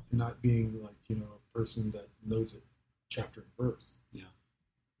 Not being like a person that knows it chapter and verse.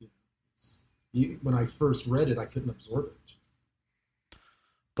 Yeah. When I first read it, I couldn't absorb it.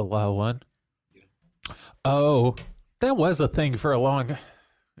 The Law one. Yeah. Oh, that was a thing for a long.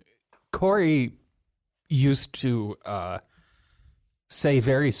 Corey used to say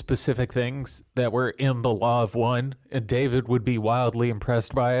very specific things that were in the Law of One, and David would be wildly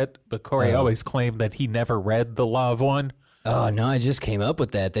impressed by it. But Corey always claimed that he never read the Law of One. Oh, no, I just came up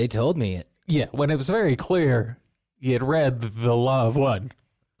with that. They told me it. Yeah, when it was very clear he had read the Law of One,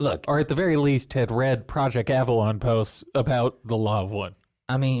 Look, or at the very least had read Project Avalon posts about the Law of One.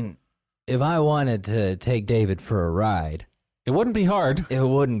 I mean, if I wanted to take David for a ride, It wouldn't be hard. it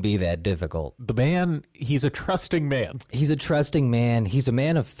wouldn't be that difficult. The man, he's a trusting man. He's a trusting man. He's a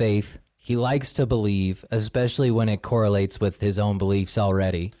man of faith. He likes to believe, especially when it correlates with his own beliefs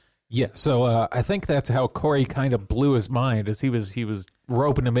already. Yeah, so I think that's how Corey kind of blew his mind, as he was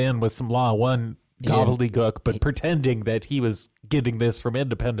roping him in with some Law 1 gobbledygook, but pretending that he was getting this from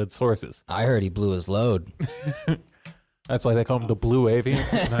independent sources. I heard he blew his load. That's why they call them the blue avian.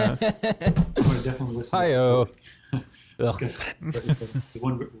 I'm going to definitely listen. Hi-yo. Ugh. The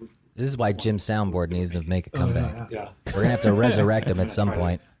one, This is why Jim's soundboard needs to make a comeback. yeah. We're going to have to resurrect him at some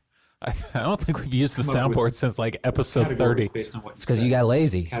point. I don't think we've used the Come up with soundboard since like episode Categories 30. based on what It's because you said. got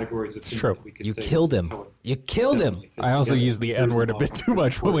lazy. Categories of It's things true. that we could You say killed is him. how it You killed him. definitely fits I also together. used the N-word a bit too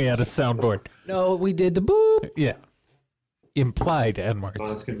much when we had a soundboard. No, we did the boop. Yeah. Implied Oh, N-words.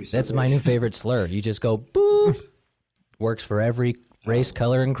 that's going to be so That's great. my new favorite slur. You just go boop. Works for every race,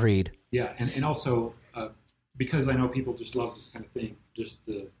 color, and creed. Yeah, and also because I know people just love this kind of thing, just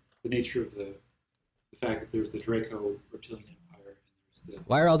the nature of the fact that there's the Draco reptilian empire. And there's the,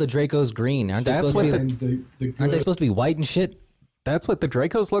 Why are all the Dracos green? Aren't they That's supposed to what be? And the Aren't they good, supposed to be white and shit? That's what the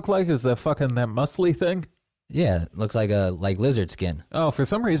Dracos look like? Is that fucking that muscly thing? Yeah, it looks like a lizard skin. Oh, for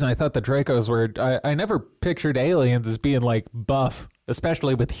some reason I thought the Dracos were... I never pictured aliens as being like buff,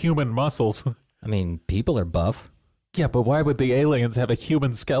 especially with human muscles. I mean, people are buff. Yeah, but why would the aliens have a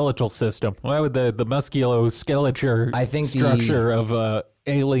human skeletal system? Why would the musculoskeletal I think structure of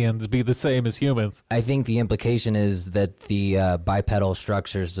aliens be the same as humans? I think the implication is that the bipedal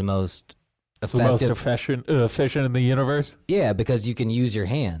structure is the most It's the most effective. efficient in the universe? Yeah, because you can use your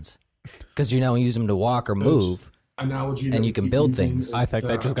hands. Because you don't use them to walk or move. analogy that And we you can keep build using things. is I think they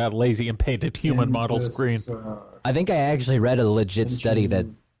that just got lazy and painted human in models this, green. I think I actually read a legit study that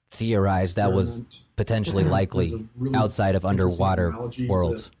theorized that was experiment, potentially there's likely a really outside of interesting underwater analogy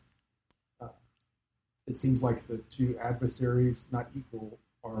worlds. that, it seems like the two adversaries, not equal,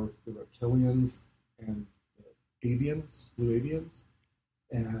 are the reptilians and the avians, blue avians.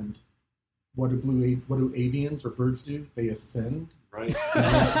 And what do avians or birds do? They ascend. right?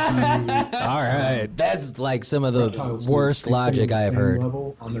 All right. That's like some of the Reptiles do. worst They stay logic on the I have same heard.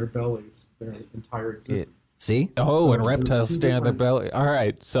 level on their bellies their entire existence. See? Oh, So and there's reptiles two stay on their different belly. All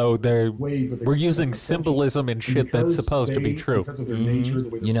right, so they're Ways of we're using ascension. symbolism and And shit that's because supposed to be they- true. because of their nature, the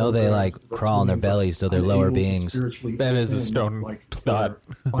way they're You know they programmed, like the crawl on their reptilians are bellies, so they're unable lower to beings. spiritually That is a ascend stone like thought.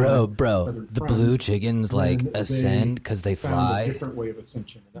 their Bro, feathered the friends. blue chickens like Then they ascend because they found a fly. different way of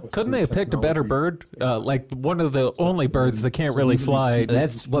ascension, and that was Couldn't through they have picked a better technology. bird? Like one of the only birds that can't really fly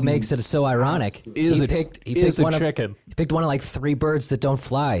That's what makes it so ironic. is he a picked a chicken. He picked one of like 3 birds that don't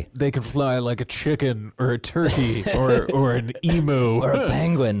fly, They can fly like a chicken or a turkey or an emu or a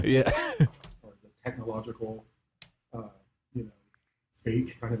penguin. Yeah. Or the technological,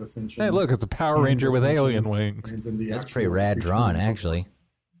 fake kind of ascension. Hey, look, it's a Power and Ranger with ascension, alien wings. and then the That's actual pretty rad return drawn, of the actually.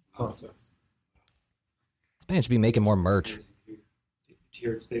 Process. This man should be making more merch. To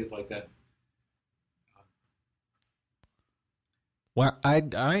hear it stated like that. Well, I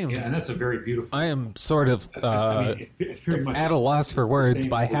am Yeah, and that's a very beautiful. I am sort of it's very much at a loss for it's the words same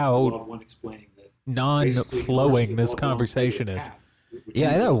by as the how Law of One explaining that basically non-flowing in order to this get well conversation down is. the path, which Yeah,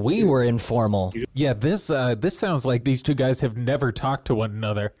 I you thought need we to do, were informal. Yeah, this sounds like these two guys have never talked to one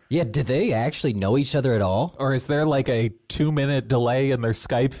another. Yeah, did they actually know each other at all? Or is there like a 2-minute delay in their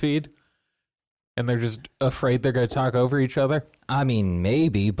Skype feed? And they're just afraid they're going to talk over each other? I mean,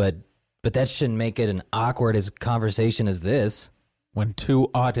 maybe, but that shouldn't make it an awkward as conversation as this. When two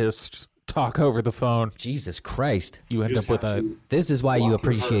autists talk over the phone, Jesus Christ. you end just up with have a... to This is why you block your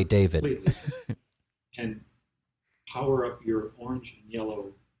appreciate heart David. completely and power up your orange and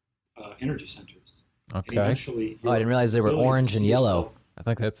yellow energy centers. And Okay. eventually, Oh, I didn't realize they were ability to orange and see yellow. yourself I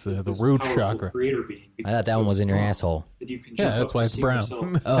think that's as the this root powerful chakra. creator being I thought that one was in your so asshole. that you can Yeah, jump that's up why to it's see brown. yourself.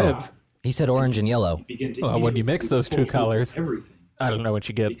 Oh, It's- he said orange and yellow. You begin to Well, when you immediately mix see the those two full truth of colors, everything. I don't know what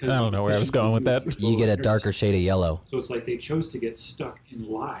you get. Because I don't know where I was going with that. You get a darker shade of yellow. So it's like they chose to get stuck in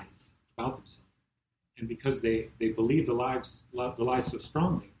lies about themselves, and because they believed the lies so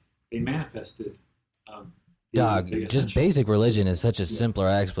strongly, they manifested. Dog, the just ascension. basic religion is such a simpler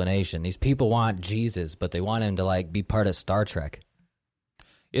explanation. These people want Jesus, but they want him to like be part of Star Trek.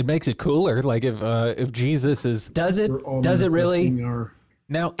 It makes it cooler. Like if Jesus is Does it? We're all Does it really? manifesting our-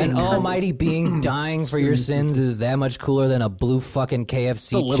 now An almighty being dying for your sins is that much cooler than a blue fucking it's a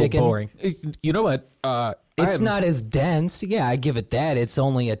KFC little chicken? boring. You know what? It's not as dense. Yeah, I give it that. It's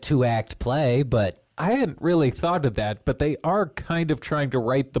only a 2-act play, but I hadn't really thought of that, but they are kind of trying to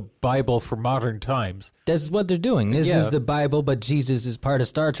write the Bible for modern times. that's what they're doing. This Yeah. is the Bible, but Jesus is part of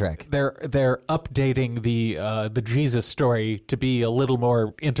Star Trek. They're updating the Jesus story to be a little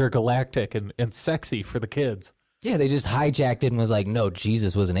more intergalactic and sexy for the kids. Yeah, they just hijacked it and was like, no,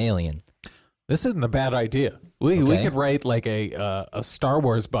 Jesus was an alien. This isn't a bad idea. We Okay. could write like a Star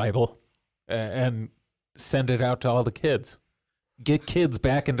Wars Bible and send it out to all the kids. Get kids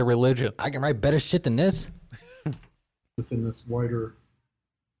back into religion. I can write better shit than this. within this wider.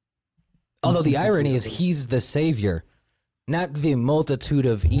 Although the instances irony of is it. he's the savior. Not the multitude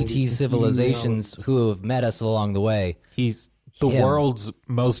of ET civilizations who have met us along the way. He's the Him. world's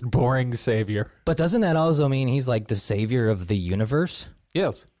most boring savior. But doesn't that also mean he's like the savior of the universe?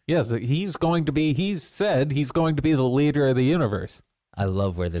 Yes. He's going to be. He's said he's going to be the leader of the universe. I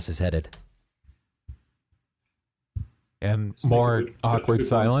love where this is headed. And So more make a good awkward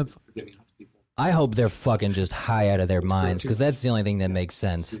silence. for giving out to people. I hope they're fucking just high out of their minds, because that's the only thing that makes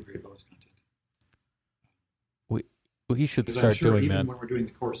sense. It's great bonus content. We should 'Cause I'm start sure doing even that. when we're doing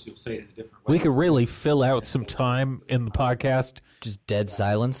the course, you'll say it in a different way. We could really fill out some time in the podcast. Just dead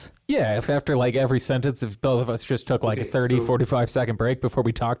silence. Yeah, if after like every sentence, if both of us just took like a Okay, 30, so- 45-second break before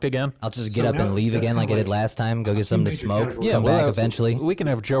we talked again. I'll just So get up now and leave that's again like I kinda did like last time, go get something to major smoke, categories. come back eventually. We can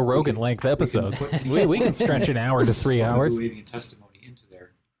have Joe Rogan length episodes. put- We can stretch an hour to 3 hours. Blue Avian testimony into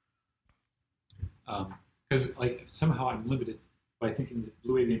there. Because like somehow I'm limited by thinking that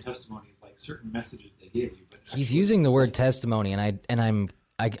Blue Avian testimony is like certain messages they gave you. But He's actually using the it's word like- testimony, and I'm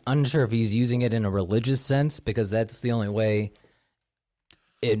unsure if he's using it in a religious sense, because that's the only way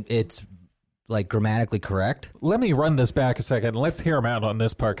it's like grammatically correct. Let me run this back a second. Let's hear him out on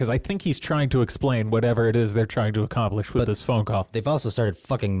this part, because I think he's trying to explain whatever it is they're trying to accomplish with this phone call. They've also started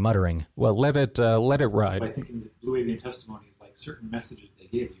fucking muttering. Well, let it by ride. thinking that Blue Avian testimony is like certain messages they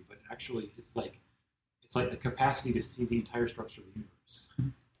gave you, but actually it's like the capacity to see the entire structure of the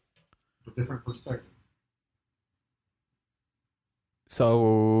universe. A different perspective.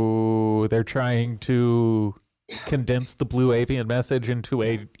 So they're trying to condense the Blue Avian message into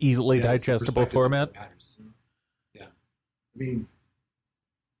a easily Yeah, it's the digestible perspective format. that matters. Yeah. I mean,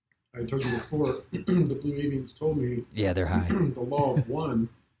 I told you before, the Blue Avians told me Yeah, they're high. the law of one.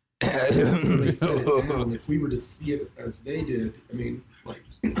 They set it down. If we were to see it as they did, I mean, like,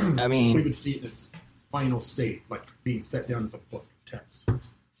 I we mean, would see it in its final state, like being set down as a book text.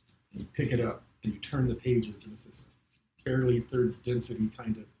 You pick it up and you turn the pages, and it's this fairly third density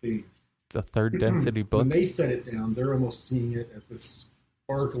kind of thing. It's a third density book. When they set it down, they're almost seeing it as this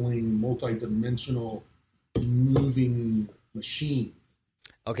sparkling, multi-dimensional, moving machine.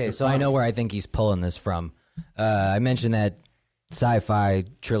 okay, so I know where I think he's pulling this from. I mentioned that sci-fi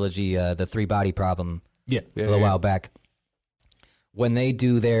trilogy, The Three Body Problem, Yeah, a little while back. When they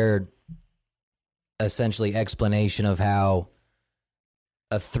do their essentially explanation of how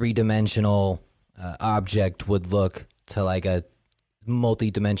a three-dimensional object would look to like a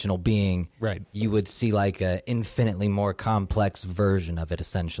multi-dimensional being, Right. you would see like a infinitely more complex version of it,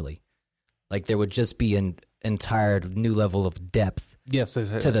 essentially. Like there would just be an entire new level of depth Yes, there's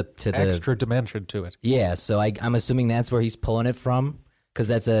to the extra dimension to it. yeah. So I'm assuming that's where he's pulling it from, because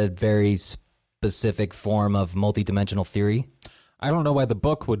that's a very specific form of multi-dimensional theory. I don't know why the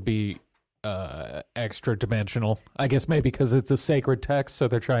book would be extra dimensional. I guess maybe because it's a sacred text, so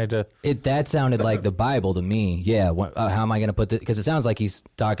they're trying to. That sounded like the Bible to me. Yeah. How am I going to put this? Because it sounds like he's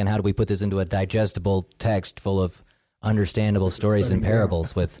talking. How do we put this into a digestible text full of understandable stories and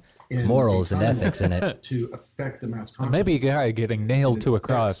parables with And morals and designed ethics in it? to affect the mass consciousness. Maybe a guy getting nailed It to a affects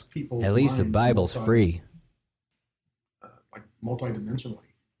cross. people's At least the minds Bible's free. Like multidimensionally.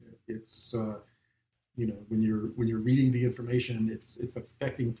 It's when you're reading the information, it's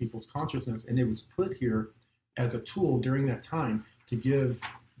affecting people's consciousness, and it was put here as a tool during that time to give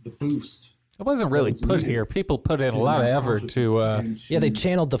the boost. It wasn't really It's put needed here. People put in to a the lot of mass effort to. consciousness and Yeah, they to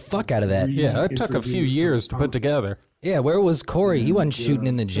channeled the fuck out of that. Yeah, it took a few reintroduce years to some put together. Yeah, where was Corey? He wasn't shooting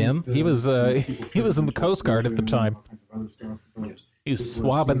in the gym. He was, he was in the Coast Guard at the time. He was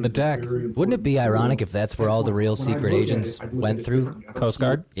swabbing the deck. Wouldn't it be ironic if that's where all the real secret agents went through? Coast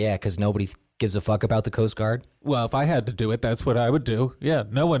Guard? Yeah, because nobody gives a fuck about the Coast Guard. Well, if I had to do it, that's what I would do. Yeah,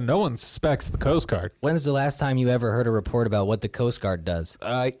 no one suspects the Coast Guard. When's the last time you ever heard a report about what the Coast Guard does?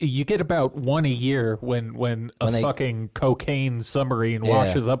 You get about one a year when When they- fucking cocaine submarine Yeah.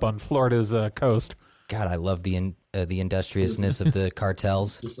 washes up on Florida's coast. God, I love the industriousness of the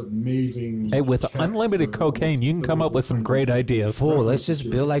cartels. Just amazing. Hey, with checks unlimited or cocaine, you can come up with some great ideas. Fool, let's just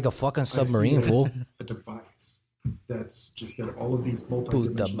build like a fucking submarine, I see it fool. as a device that's just got all of these Puta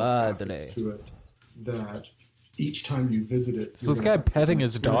multi-dimensional madre. facets to it that each time you visit it. Is this guy petting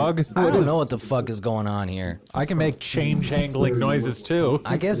his dog? I don't know what the fuck is going on here. I can make chain jangling noises too.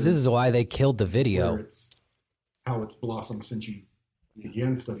 I guess this is why they killed the video. It's how it's blossomed since you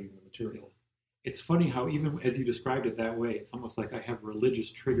began studying the material. It's funny how even as you described it that way, it's almost like I have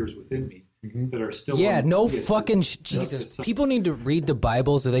religious triggers within me that are still. Yeah, wanting to no see it. fucking Just Jesus. some- People need to read the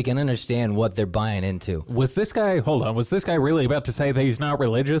Bible so they can understand what they're buying into. Was this guy? Hold on. Was this guy really about to say that he's not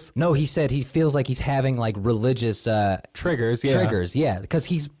religious? No, he said he feels like he's having like religious Triggers. Yeah. triggers. Yeah, because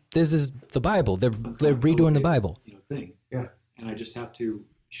this is the Bible. They're redoing the Bible. Thing. Yeah. And I just have to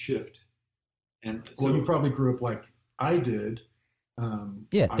shift. And Well, so you probably grew up like I did.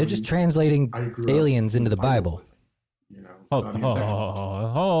 Yeah, they're just translating I grew up aliens into the with Bible. quizzing, you know, so,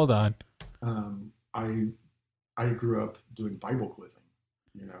 Hold on. I grew up doing Bible quizzing,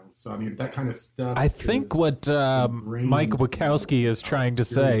 you know. So I mean, that kind of stuff. I think what Mike Wachowski is trying to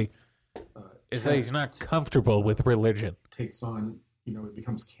say is that he's not comfortable with religion. Takes on, you know, it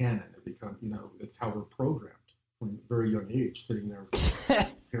becomes canon. It becomes, you know, it's how we're programmed from a very young age, sitting there with our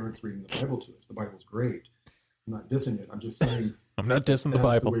parents reading the Bible to us. The Bible's great. I'm not dissing it. I'm just saying. I'm not dissing the that's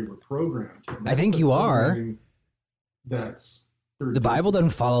Bible. The way we're programmed. And I think that's you the are. programming That's third The Bible density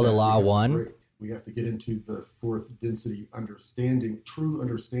doesn't follow the that law we have to one. break. We have to get into the fourth density understanding, true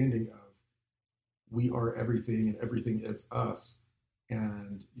understanding of we are everything and everything is us.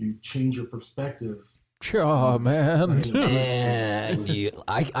 And you change your perspective. Oh, man.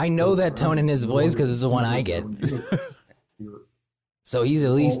 I know that tone in his voice because it's the one I get. So he's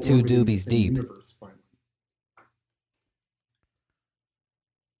at least two doobies deep.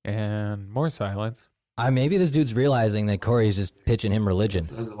 And more silence. Maybe this dude's realizing that Corey's just pitching him religion.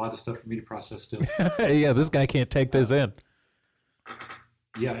 There's a lot of stuff for me to process still. Yeah, this guy can't take this in.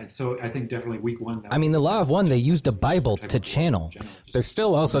 Yeah, and so I think definitely week one. I mean, the Law of One, they used the Bible to channel. They're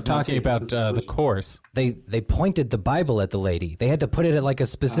still also talking about the course. They pointed the Bible at the lady. They had to put it at like a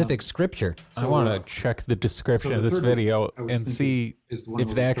specific scripture. I want to check the description of this video and see if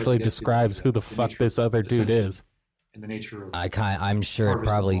it actually describes who the fuck this other dude is. And the nature of I'm sure it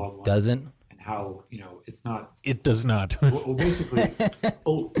probably doesn't. And how, you know, it's not. It does not. Well, basically,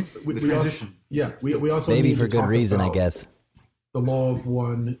 the transition. We also maybe need for to good talk reason, I about guess. The Law of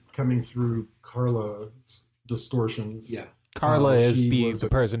One coming through Carla's distortions. Yeah. Carla is she the was a-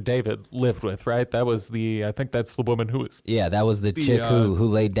 person David lived with, right? That was I think that's the woman who was Yeah, that was the chick who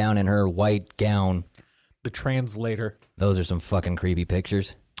laid down in her white gown. the translator. Those are some fucking creepy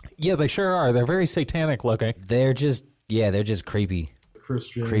pictures. Yeah, they sure are. They're very satanic looking. They're just creepy.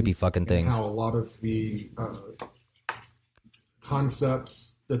 Christian. Creepy fucking and things. How a lot of the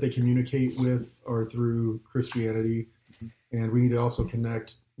concepts that they communicate with are through Christianity. And we need to also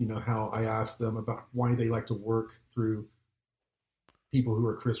connect, you know, how I asked them about why they like to work through people who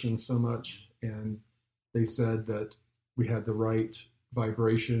are Christians so much. And they said that we had the right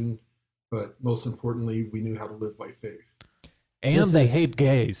vibration, but most importantly, we knew how to live by faith. And they hate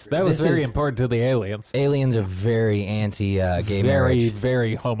gays. That was very important to the aliens. Aliens are very anti-gay Very, marriage.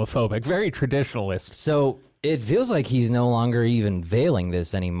 very homophobic. Very traditionalist. So it feels like he's no longer even veiling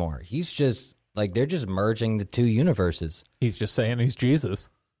this anymore. He's just like they're just merging the two universes. He's just saying he's Jesus.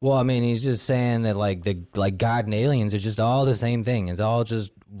 Well, I mean, he's just saying that like God and aliens are just all the same thing. It's all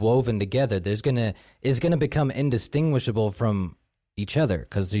just woven together. It's gonna become indistinguishable from each other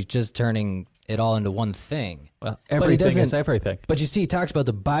because he's just turning it all into one thing. Well, everything is everything. But you see, he talks about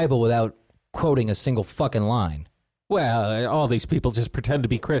the Bible without quoting a single fucking line. Well, all these people just pretend to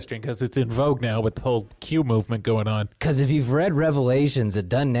be Christian because it's in vogue now with the whole Q movement going on. Because if you've read Revelations, it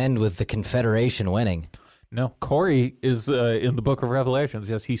doesn't end with the Confederation winning. No, Corey is in the Book of Revelations.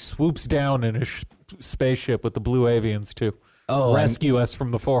 Yes, he swoops down in a spaceship with the Blue Avians to rescue us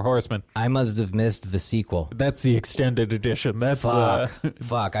from the Four Horsemen. I must have missed the sequel. That's the extended edition. That's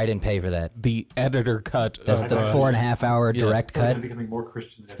Fuck, I didn't pay for that. the editor cut. That's the 4.5 hour direct I'm cut. becoming more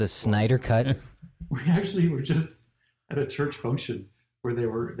Christian. It's the Snyder cut. We actually were just at a church function where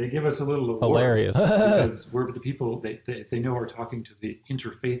they give us a little award Hilarious. because we're the people they know are talking to the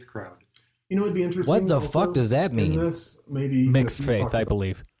interfaith crowd. You know, it'd be interesting. What the also fuck does that in mean? This, maybe Mixed if you faith, talked I about-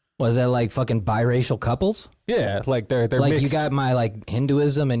 believe. Was that like fucking biracial couples? Yeah, like they're Like mixed. you got my like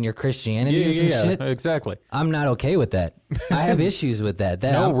Hinduism and your Christianity or some shit? exactly. I'm not okay with that. I have issues with that.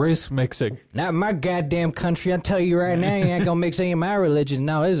 No race mixing. Not my goddamn country. I tell you right now, you ain't gonna mix any of my religion.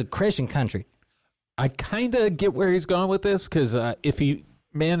 No, this is a Christian country. I kind of get where he's going with this because if he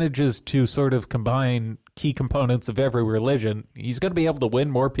manages to sort of combine key components of every religion, he's going to be able to win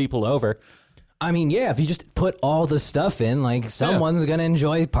more people over. I mean, yeah, if you just put all the stuff in, like someone's gonna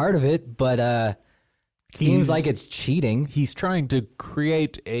enjoy part of it, but seems like it's cheating. He's trying to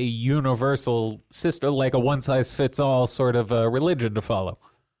create a universal system, like a one-size-fits-all sort of religion to follow.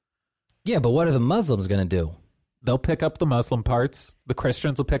 Yeah, but what are the Muslims gonna do? They'll pick up the Muslim parts. The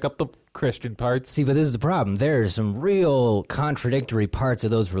Christians will pick up the Christian parts. See, but this is the problem. There are some real contradictory parts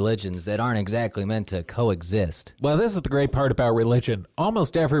of those religions that aren't exactly meant to coexist. Well, this is the great part about religion.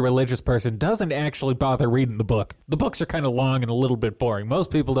 Almost every religious person doesn't actually bother reading the book. The books are kind of long and a little bit boring.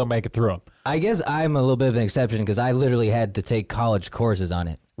 Most people don't make it through them. I guess I'm a little bit of an exception because I literally had to take college courses on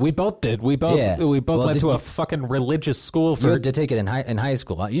it. We both did. We both Well, went did to you- a fucking religious school You for. had to take it in high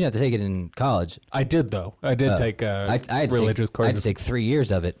school. You didn't have to take it in college. I did though. I did take I had to religious take, I had courses. to take 3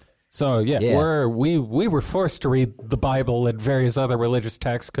 years of it. So Yeah. we were forced to read the Bible and various other religious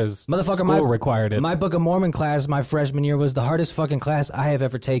texts because Motherfucker, school required it. My Book of Mormon class my freshman year was the hardest fucking class I have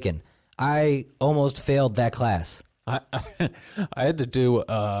ever taken. I almost failed that class. I had to do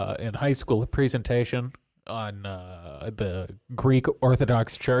in high school a presentation on the Greek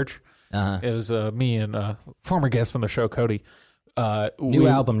Orthodox Church. It was me and former guest on the show, Cody. New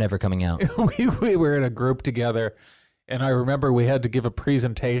album never coming out. we were in a group together, and I remember we had to give a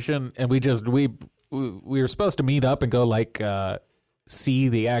presentation, and we were supposed to meet up and go like see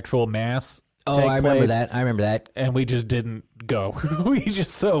the actual mass. Oh, take I remember place, that. I remember that. and we just didn't go.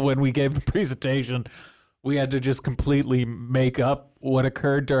 So when we gave the presentation, we had to just completely make up what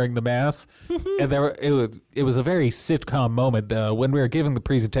occurred during the mass, and it was a very sitcom moment. When we were giving the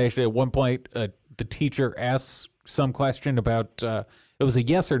presentation, at one point, the teacher asked some question about it was a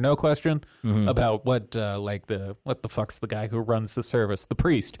yes or no question about what the fuck's the guy who runs the service, the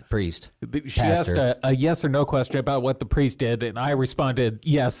priest. She asked a yes or no question about what the priest did, and I responded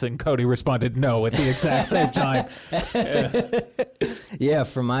yes, and Cody responded no at the exact same time. Yeah,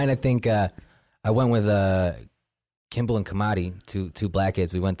 for mine, I think I went with Kimball and Kamadi, two black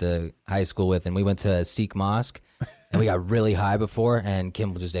kids we went to high school with, and we went to Sikh mosque, and we got really high before, and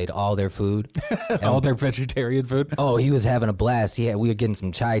Kimball just ate all their food. All their vegetarian food. Oh, he was having a blast. We were getting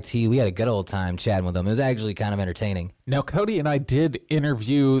some chai tea. We had a good old time chatting with him. It was actually kind of entertaining. Now, Cody and I did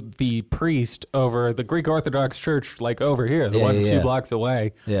interview the priest over the Greek Orthodox Church, like over here, the one a few blocks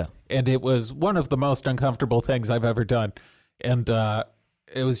away. Yeah. And it was one of the most uncomfortable things I've ever done. And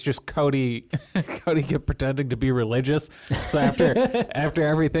it was just Cody kept pretending to be religious. So after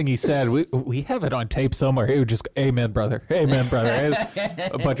everything he said, we have it on tape somewhere. He would just go, amen, brother. Amen, brother.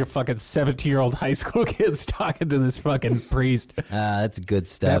 A bunch of fucking 17-year-old high school kids talking to this fucking priest. That's good That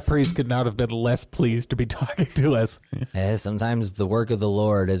stuff. priest could not have been less pleased to be talking to us. Yeah, sometimes the work of the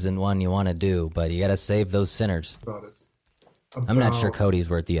Lord isn't one you want to do, but you got to save those sinners. About it. I'm not sure About Cody's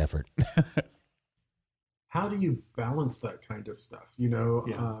worth the effort. How do you balance that kind of stuff? You know,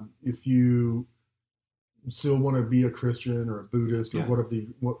 Yeah. if you still want to be a Christian or a Buddhist or Yeah.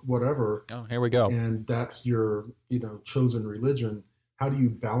 whatever, Oh, here we go. and that's your chosen religion, how do you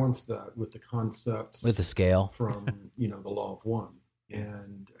balance that with the concepts With the scale. from the law of one,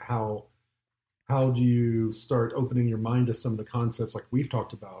 and how do you start opening your mind to some of the concepts like we've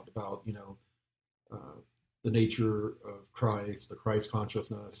talked about the nature of Christ, the Christ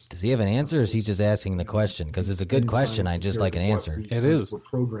consciousness? Does he have an answer, or is he just asking the question? Because it's a good End question. times I just compared like an to what answer. we It is. We're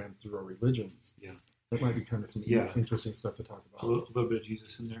programmed through our religions. Yeah. That might be kind of some Yeah. interesting stuff to talk A about. little bit of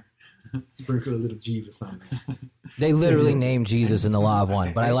Jesus in there. Sprinkle a little Jesus on there. They literally named Jesus in the Law of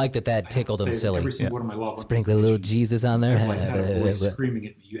One, but I like that tickled him Say silly. Every single one of my law Sprinkle a little Jesus on there. like had a voice screaming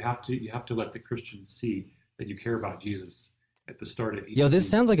at me. You have to let the Christians see that you care about Jesus at the start of each. Yo, this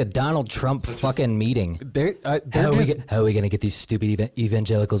of sounds like a Donald Trump Such a- fucking meeting. They're How just, are we going to get these stupid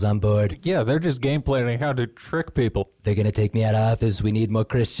evangelicals on board? yeah, they're just game planning how to trick people. They're going to take me out of office. We need more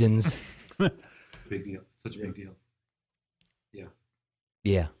Christians. big deal. Such a big deal.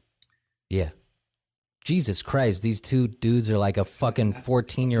 Yeah. Jesus Christ, these two dudes are like a fucking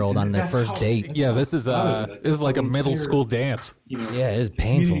 14-year-old on their That's first how- date. Yeah, this is That's this is like a the middle entire- school dance. Yeah, it's the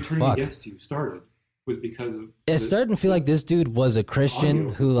painful. community turning Fuck. against you started was because of It's starting to feel like this dude was a Christian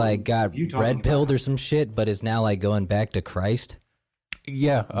Audio who like got you talking red pilled about- or some shit, but is now like going back to Christ,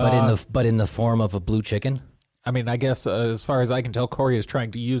 Yeah, but in the form of a blue chicken. I mean, I guess as far as I can tell, Corey is trying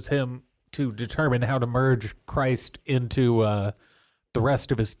to use him to determine how to merge Christ into the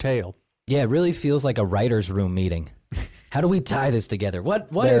rest of his tale. Yeah, it really feels like a writer's room meeting. How do we tie this together? What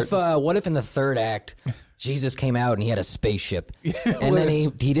if in the third act Jesus came out and he had a spaceship, and then he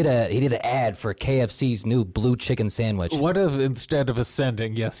did an ad for KFC's new blue chicken sandwich. What if instead of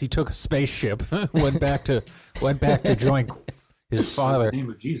ascending, yes, he took a spaceship, went back to join his father. The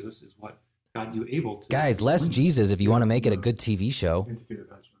name of Jesus is what got you able to. Guys, less Jesus if you want to make it a good TV show.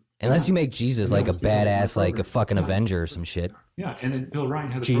 Unless you make Jesus like a badass, like a fucking Avenger or some shit. Yeah, and then Bill Ryan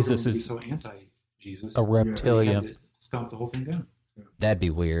had the Jesus program is to be so anti-Jesus. A He had reptilian. to stomp the whole thing down. That'd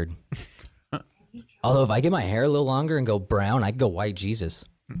be weird. Although if I get my hair a little longer and go brown, I could go white Jesus.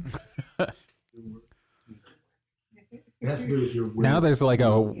 It has to do with your Now there's like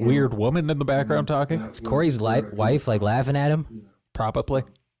a weird woman in the background talking. Is Corey's wife like laughing at him? Probably. It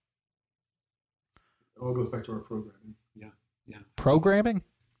all goes back to our programming. Yeah. Programming?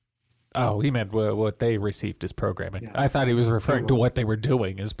 Oh, he meant what they received as programming. Yeah. I thought he was referring to what they were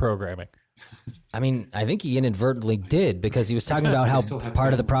doing as programming. I mean, I think he inadvertently did because he was talking about how still have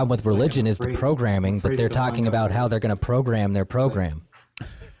part of the to- problem with religion is the afraid- programming, but afraid they're to talking find about out. how they're going to program their program.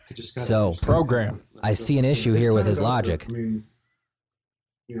 I just got So, program. I see an issue here with his logic. I mean,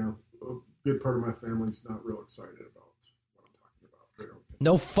 a good part of my family's not real excited about what I'm talking about. They don't.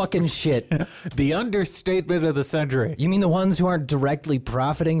 No fucking shit. The understatement of the century. You mean the ones who aren't directly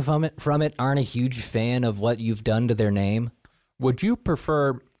profiting from it aren't a huge fan of what you've done to their name? Would you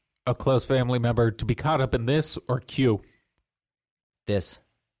prefer a close family member to be caught up in this or Q? This.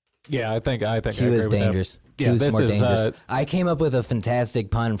 Yeah, I think I Q agree is with that. dangerous. Yeah, Q is this more is, dangerous. I came up with a fantastic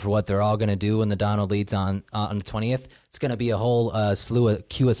pun for what they're all going to do when the Donald leads on the 20th. It's going to be a whole slew of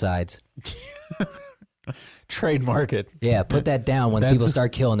Q-asides. Trademark it. Yeah, put that down when people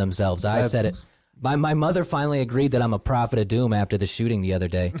start killing themselves. I said it. My mother finally agreed that I'm a prophet of doom after the shooting the other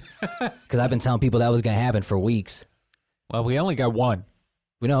day. Because I've been telling people that was going to happen for weeks. Well, we only got one.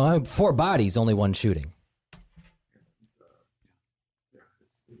 We know 4 bodies, only 1 shooting.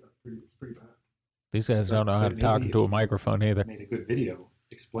 It's pretty bad. These guys don't know how to talk into a microphone either. Made a good video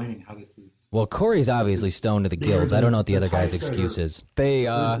explaining how this is. Well, Corey's obviously stoned to the gills. I don't know what the other guy's excuse is. They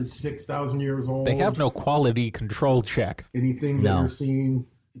 6,000 years old. they have no quality control check. Anything that No. you're seeing,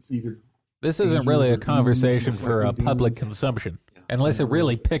 it's either This isn't really a Angels or conversation demons, for most likely public demons. consumption, unless it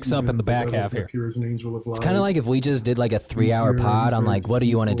really picks up in the back half here. Appears an angel of light. It's kind of like if we just did like a 3-hour pod on like, what do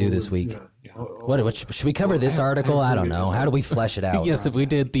you want to do this week? What should we cover this article? I don't know. How do we flesh it out? Yes, if we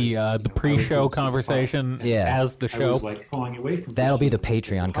did the pre-show conversation Yeah. as the I show, was like falling away from That'll be the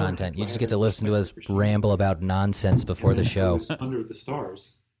Christianity. Patreon content. You just get to listen to us ramble about nonsense before the It show. was Under the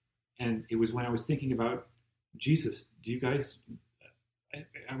Stars, and it was when I was thinking about Jesus. Do you guys?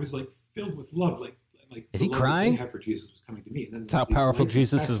 I was like filled with love, like Is the he love that crying? they had for Jesus was coming to me. And then that's how these powerful lights of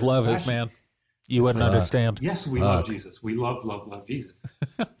Jesus' passion love is, flashing. man. You wouldn't Fuck. understand. Yes, we love Fuck. Jesus. We love Jesus.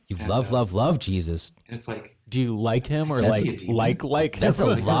 You And, love Jesus. And it's like, Do you like him or That's- like? That's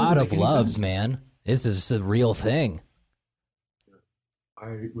a him? lot of make any loves, sense. man. This is a real thing.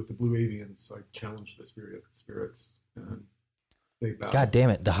 with the Blue Avians, I challenged the spirits, and they bowed. God damn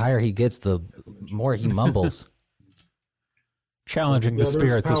it. The higher he gets, the more he mumbles. Challenging the Yeah, there's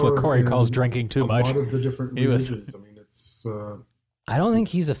spirits is what power Corey in calls drinking too a much. lot of the different He was- religions. I mean, it's I don't think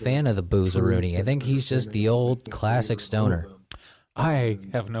he's a fan of the booze-a-rooney. I think he's just the old classic stoner. I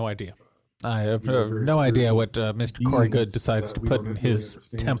have no idea. I have no idea what Mr. Corey Good decides to put in his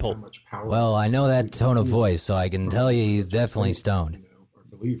temple. Well, I know that tone of voice, so I can tell you he's definitely stoned. Our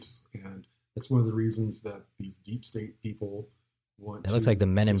beliefs, and that's one of the reasons that these deep state people want. It looks like the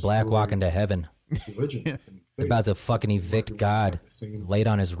men in black destroy walking to heaven. religion. and They're faith. about to fucking evict God, late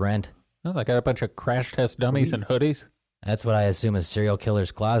on his rent. Oh, they got a bunch of crash test dummies and hoodies. That's what I assume a serial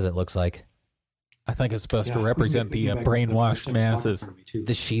killer's closet looks like. I think it's supposed to yeah, represent we the can get back to brainwashed the masses. front of me, too.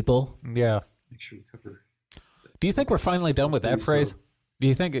 The sheeple? Yeah. Make sure we cover. Do you think we're finally done with that phrase? Do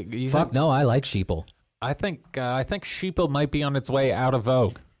you think? Fuck no, I like sheeple. I think sheeple might be on its way out of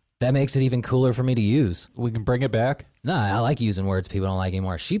vogue. That makes it even cooler for me to use. We can bring it back. Nah, I like using words people don't like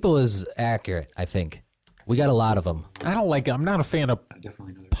anymore. Sheeple is accurate, I think. We got a lot of them. I'm not a fan of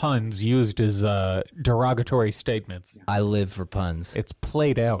Definitely another. puns used as derogatory statements. I live for puns. It's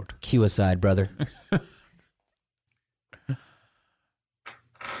played out. Cue aside, brother.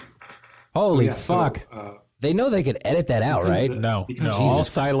 Holy Yeah, so, fuck. They know they could edit that out, Because right? the- No, because no, Jesus. all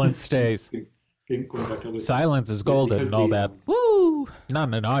silence stays. going back to other- Silence is golden because and all the, that. Woo! Not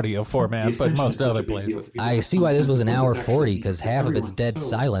in an audio the format, but ascension most is such other a big deal. places. People I have see why this was an consensus hour that 40, actually 'cause half of it's everyone's dead so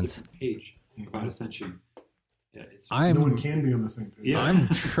silence. different page about ascension. Yeah, it's No one I'm can be on the same page. Yeah. I'm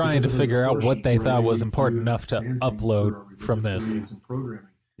trying to Because of the figure out what they distortion thought was related important to enough to understanding through upload our from religious this. beliefs and programming.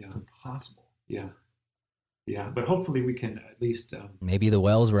 Yeah. It's impossible. yeah, but hopefully we can at least Maybe the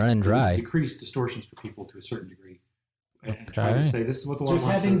well's running dry. decrease distortions for people to a certain degree. And try to Okay. say this is what the law Just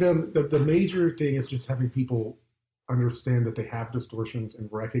having says. them, the major thing is just having people understand that they have distortions and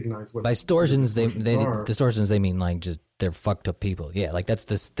recognize what By distortions, they are. distortions they mean like just they're fucked up people. Yeah, like that's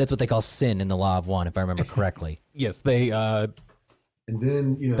what they call sin in the law of one, if I remember correctly. Yes, they and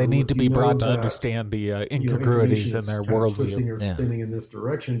then they need if to you be know brought to that, understand the information incongruities in is their kind of twisting worldview. or Yeah. spinning in this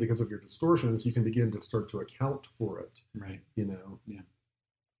direction because of your distortions, you can begin to start to account for it. Right. You know,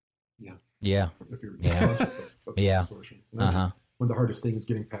 Yeah. if you're Yeah. conscious of the Yeah. distortions. And that's Uh-huh. when the hardest thing is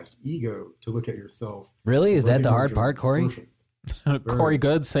getting past ego to look at yourself. Really? Is that the recognize hard your part, Corey? distortions. Corey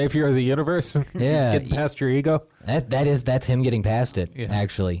Good, savior of the universe. Yeah. Get past your ego. That's him getting past it, Yeah.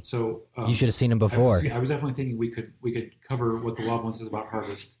 actually. So You should have seen him before. I was definitely thinking we could cover what the law of one says about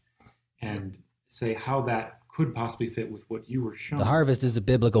harvest and say how that could possibly fit with what you were shown. The harvest is a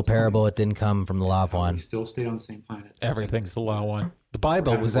biblical parable. It didn't come from the law of How we one. still stayed on the same planet. Everything's the law one. The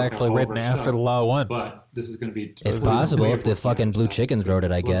Bible Kind of was work out actually all of written our after stuff. the law one. But this is going to be. It's a possible way if of the working fucking out Blue stuff. Chickens wrote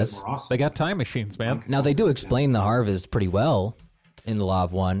it, I A little bit guess. more awesome. They got time machines, man. Now they do explain the harvest pretty well in the law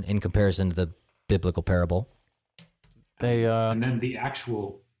of one in comparison to the biblical parable. and then the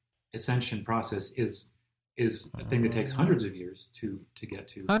actual ascension process is a thing that takes hundreds of years to get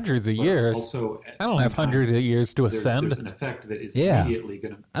to. Hundreds of But years? Also, I don't have hundreds of years to ascend. There's an effect that is Yeah. immediately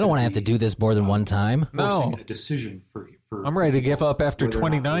going to. I don't want to have to do this more than one time. No. A decision for I'm ready to give up after whether or not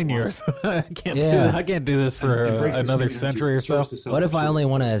 29 they want years. I can't do Yeah. that. I can't do this for Embrace this another new energy century or so. source to What if I self-pursue. only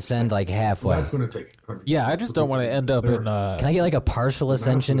want to ascend like halfway? That's going to take hundreds. Yeah, I just don't want to end up in. Can I get like a partial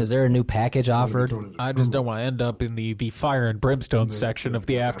ascension? Is there a new package offered? I just don't want to end up in the fire and brimstone section of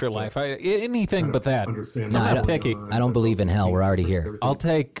the afterlife. Anything but that. Understand No, I'm I not don't- picky. I don't believe in hell. We're already here. I'll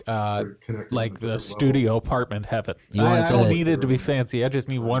take like the studio apartment heaven. You want I don't the- need it to be fancy. I just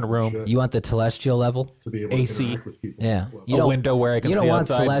need one room, You want the celestial level? to be able AC. to interact with people. Yeah. Well, You a don't- window where I can You don't see want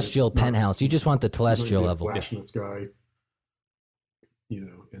outside. celestial penthouse. You just want the there's going to telestial be a level. flash in the sky,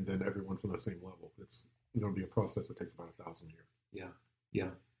 and then everyone's on the same level. It's going to be a process that takes about 1,000 years.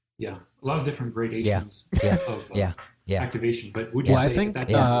 Yeah. A lot of different gradations Yeah. of Yeah. activation. But would you Well, I say think, that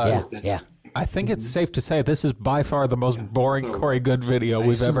Yeah. I think it's safe to say this is by far the most boring So, Corey Good video I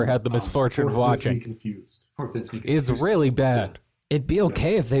we've ever assume, had the misfortune of Fourth, let's be watching. confused. It's really bad. It'd be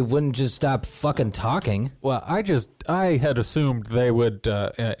okay if they wouldn't just stop fucking talking. Well, I had assumed they would,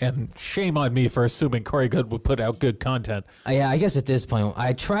 and shame on me for assuming Corey Good would put out good content. Yeah, I guess at this point,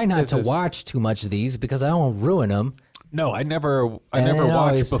 I try not to watch too much of these because I don't want to ruin them. No, I never And watch it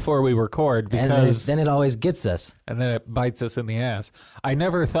always- before we record And because then it always gets us. and then it bites us in the ass. I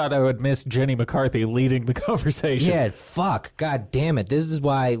never thought I would miss Jenny McCarthy leading the conversation. Yeah, fuck. God damn it. This is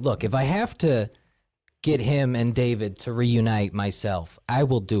why, look, if I have to get him and David to reunite myself, I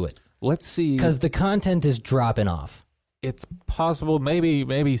will do it. Let's see. Because the content is dropping off. It's possible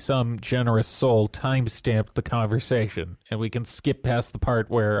maybe some generous soul time-stamped the conversation and we can skip past the part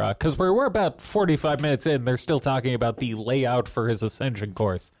where because we're about 45 minutes in, they're still talking about the layout for his ascension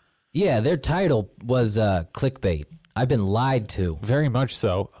course. Yeah, their title was clickbait. I've been lied to. Very much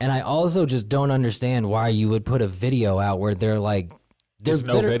so. And I also just don't understand why you would put a video out where they're like... There's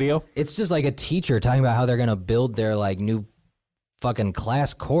no video? It's just like a teacher talking about how they're going to build their like new fucking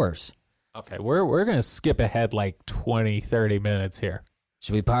class course. Okay, we're going to skip ahead like 20, 30 minutes here.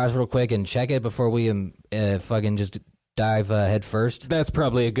 Should we pause real quick and check it before we fucking just dive head first? That's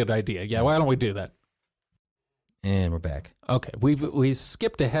probably a good idea. Yeah, why don't we do that? And we're back. Okay, we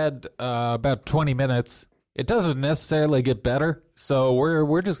skipped ahead about 20 minutes. It doesn't necessarily get better, so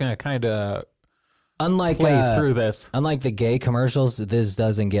we're just going to kind of Unlike play through this. Unlike the gay commercials, this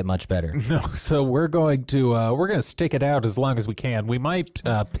doesn't get much better. No, so we're going to stick it out as long as we can. We might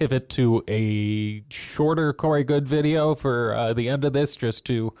pivot to a shorter Corey Good video for the end of this, just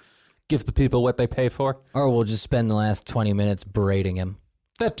to give the people what they pay for. Or we'll just spend the last 20 minutes berating him.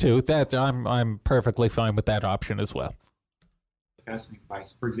 That too. That I'm perfectly fine with that option as well. fascinating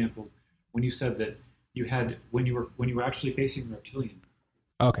advice. For example, when you said that you had when you were actually facing the reptilian.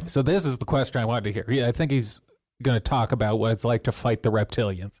 Okay, so this is the question I wanted to hear. Yeah, I think he's going to talk about what it's like to fight the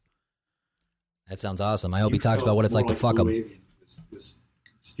reptilians. That sounds awesome. I hope he You talks felt about what it's more like to fuck Blue him. Avian was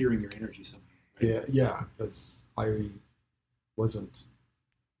steering your energy somehow. Right? Yeah. That's I wasn't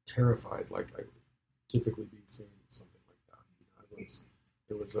terrified like I would typically be seeing something like that.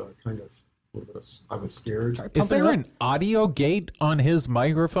 It was a kind of a little bit of, I was scared. Is there an audio gate on his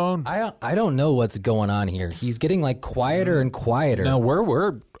microphone? I don't know what's going on here. He's getting like quieter and quieter. No,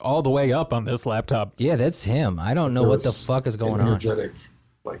 we're all the way up on this laptop. Yeah, that's him. I don't know There what the was fuck is going an on. energetic,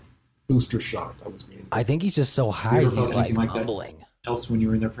 like booster shot. I was being I think he's just so high. You ever He's felt like anything like that? mumbling. Else when you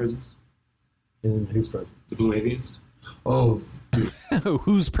were in their presence, in whose presence? the Blue Avians. Oh,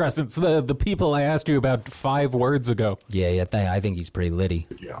 Whose presence? The people I asked you about 5 words ago. Yeah. I think he's pretty litty.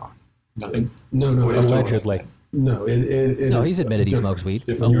 yeah. Nothing. No. What is Allegedly. No, it No, is he's admitted he different. smokes weed.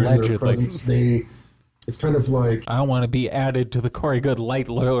 Different. When you're in their Allegedly. presence, it's kind of like I don't want to be added to the Corey Good light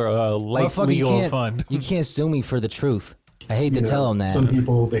Motherfucker, legal fund. You can't sue me for the truth. I hate to you know, tell him that. some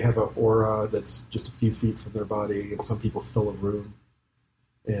people, they have an aura that's just a few feet from their body, and some people fill a room,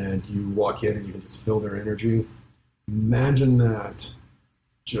 and you walk in and you can just feel their energy. Imagine that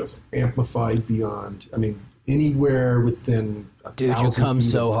just amplified beyond, I mean, anywhere within a Dude, you 1,000 come feet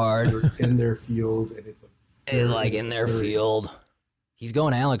so of- hard. you're in their field, and it's It's like in their very- field. He's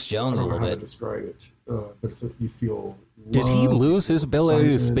going Alex I Jones a don't know little how to bit. describe it, but it's you feel. Did he love, lose his ability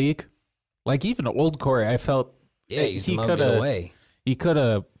to excitement. speak? Like even old Corey, I felt Yeah, he's he mugged could it have away. he could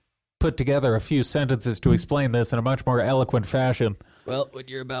have put together a few sentences to explain this in a much more eloquent fashion. Well, when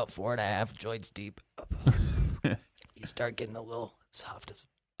you're about 4.5 joints deep, you start getting a little soft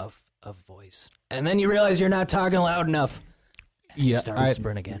of voice, and then you realize you're not talking loud enough. Yeah, Start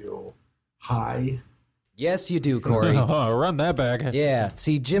whispering again. Feel high. Yes, you do, Corey. run that back. Yeah.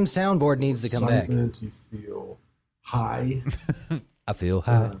 See, Jim's soundboard needs to come back. Excitement, you feel high. I feel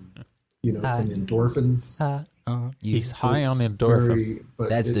high. From endorphins. High on you. He's high on It's endorphins.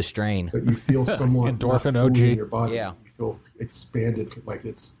 That's the strain. But you feel somewhat Endorphin not fully OG. in your body. Yeah. You feel expanded, like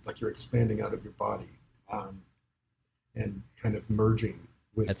you're expanding out of your body, and kind of merging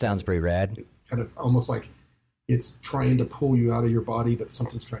with. That sounds pretty rad. It's kind of almost like it's trying to pull you out of your body, but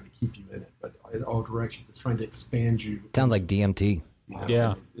something's trying to keep you in it. But in all directions, it's trying to expand you. Sounds like DMT.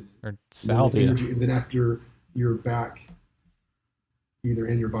 Yeah. Or And salvia. and then after you're back, either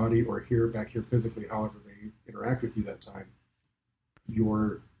in your body or back here physically, however they interact with you that time,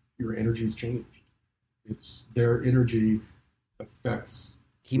 your energy's changed. It's their energy affects.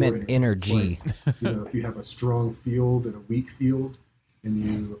 He your meant energy. energy. It's like, if you have a strong field and a weak field, and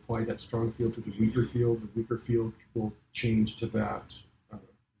you apply that strong field to the weaker field will change to that.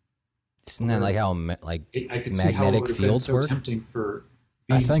 Isn't that like how I could see how it magnetic would have fields been so work? tempting for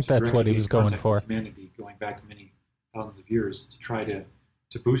I beings think to that's what directly he was be in going contact for. with humanity, going back many thousands of years, to try to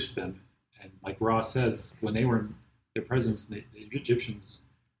boost them. And like Ross says, when they were in their presence, the Egyptians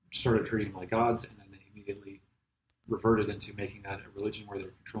started treating them like gods, and then they immediately reverted into making that a religion where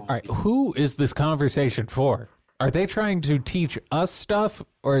they're controlling All right, people. who is this conversation for? Are they trying to teach us stuff,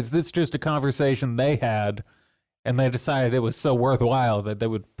 or is this just a conversation they had and they decided it was so worthwhile that they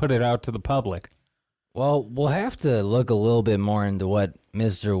would put it out to the public? Well, we'll have to look a little bit more into what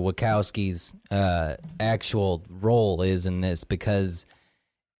Mr. Wachowski's actual role is in this, because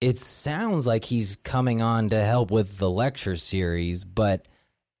it sounds like he's coming on to help with the lecture series, but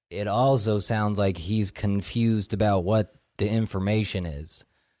it also sounds like he's confused about what the information is.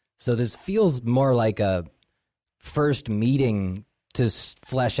 So this feels more like a first meeting to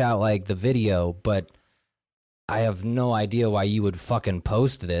flesh out like the video, but I have no idea why you would fucking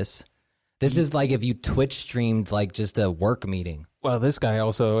post this. This is like if you Twitch streamed like just a work meeting. Well, this guy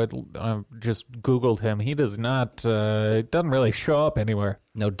also, just Googled him. He does not, doesn't really show up anywhere.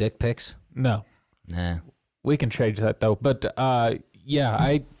 No dick pics? No. Nah. We can change that, though. But,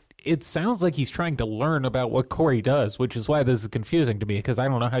 it sounds like he's trying to learn about what Corey does, which is why this is confusing to me, because I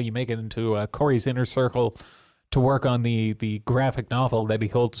don't know how you make it into Corey's inner circle to work on the graphic novel that he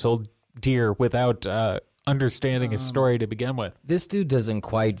holds so dear without understanding his story to begin with. This dude doesn't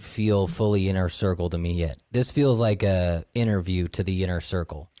quite feel fully inner circle to me yet. This feels like a interview to the inner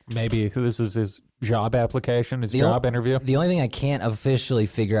circle. Maybe this is his job application, his The job interview. The only thing I can't officially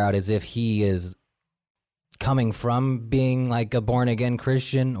figure out is if he is coming from being like a born again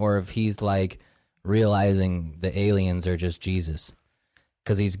Christian, or if he's like realizing the aliens are just Jesus.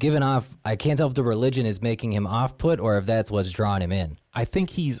 Because he's given off, I can't tell if the religion is making him off put or if that's what's drawing him in. I think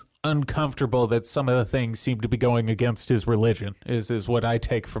he's uncomfortable that some of the things seem to be going against his religion, is what I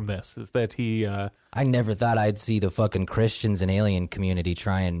take from this, is that he... I never thought I'd see the fucking Christians and alien community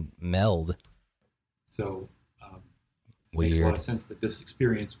try and meld. So it makes a Weird. lot of sense that this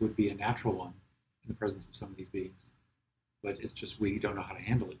experience would be a natural one in the presence of some of these beings. But it's just we don't know how to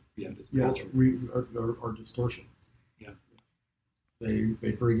handle it yet as a Yeah, culture. we are distortions. Yeah.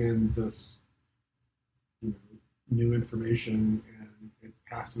 They bring in this new information, and it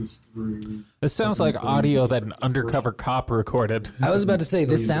passes through. This sounds like audio that an undercover cop recorded. I was about to say,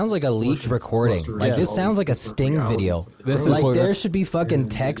 this sounds like a leaked recording. Like, this sounds like a Sting video. This is Like, what- there should be fucking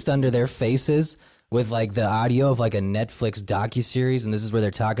text under their faces with, like, the audio of, like, a Netflix docuseries, and this is where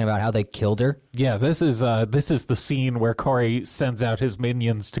they're talking about how they killed her. Yeah, this is the scene where Corey sends out his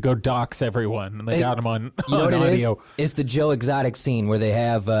minions to go dox everyone, and they got him on, You know on what it is? audio. It's the Joe Exotic scene where they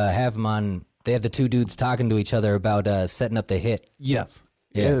have them on. They have the two dudes talking to each other about setting up the hit. Yes,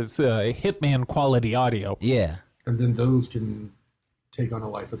 Yeah. it's Hitman quality audio. Yeah, And then those can take on a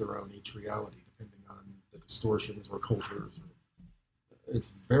life of their own, each reality, depending on the distortions or cultures.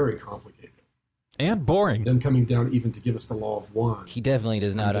 It's very complicated. And boring. Them coming down even to give us the law of one. he definitely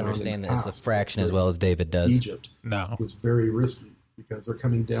does not Down in understand the this a past, fraction as where well as David does. Egypt No. was very risky because they're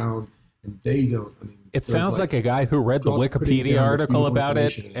coming down and they don't. I mean, It they're sounds like a guy who read the putting Wikipedia down this article beautiful about it,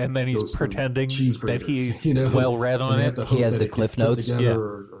 information and then he's goes from pretending cheese that graters, he's you know? well read on And they it. have to He hope has that the it gets Cliff put Notes. together Yeah.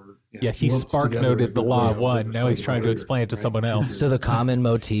 or Yeah, he lumps spark together noted the law of on one. the Now he's side trying to later, explain it to right? someone else. So the common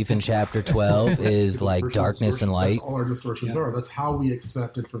motif in chapter 12 is like Personal darkness and distortions. light. That's all our distortions Yeah. are. That's how we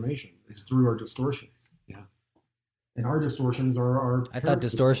accept information. It's through our distortions. Yeah. And our distortions are our. I thought parents'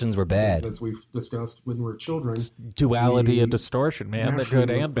 distortions were bad. As we've discussed when we're children. Duality we of distortion, man. The naturally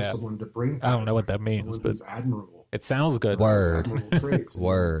good look and for bad. someone to bring I don't back, know what that means, someone but who's admirable. it sounds good. Word. Admirable traits. And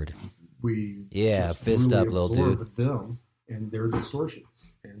Word. We Yeah, just fist really up, little absorb dude. them and their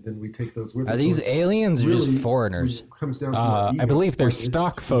distortions, and then we take those with us. Are So these it's aliens or really- just foreigners? it comes down to I our ego. believe they're What is it?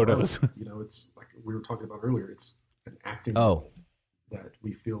 stock It's who we are. photos. It's like we were talking about earlier. It's an acting Oh. that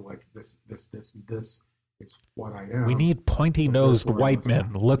we feel like this, It's what I am. We need pointy-nosed Therefore, I white must men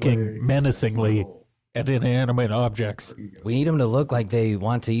act looking this way. That's my menacingly role. at inanimate objects. Our ego. We need them to look like they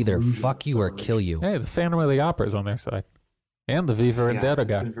want to either Illusion fuck of you or separation. kill you. Hey, the Phantom of the Opera's on their side. And the Viva Vendetta it's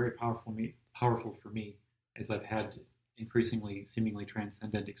guy. been very powerful for me as I've had increasingly, seemingly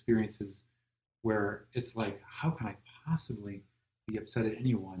transcendent experiences where it's like, how can I possibly be upset at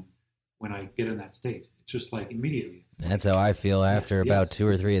anyone when I get in that state? It's just like immediately. It's That's like, how I feel after yes, about yes, 2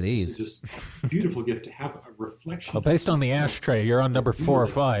 or this 3 of is- these. This is just a beautiful gift to have a reflection. Well, based on the ashtray, you're on number 4 or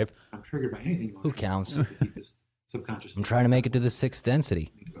 5. I'm triggered by anything. Who counts? Subconscious. I'm trying to make it to the 6th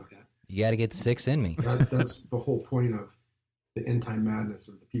density. Things like that. You got to get 6 in me. That's the whole point of the end time madness,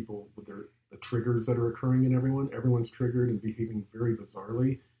 or the people with the triggers that are occurring in everyone. Everyone's triggered and behaving very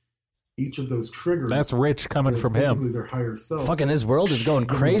bizarrely. Each of those triggers. That's rich coming is from basically him. their higher self. Fucking this world is going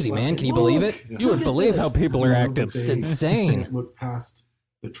crazy, man. Can you believe it? You would believe how people are acting. It's insane. Can't look past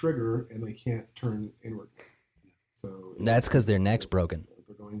the trigger and they can't turn inward. So That's because their neck's broken.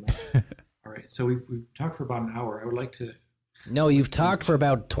 They're going back. All right. So we've talked for about an hour. I would like to. No, you've talked for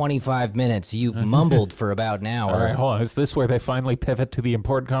about 25 minutes. You've mumbled for about an hour. All right, hold on. Is this where they finally pivot to the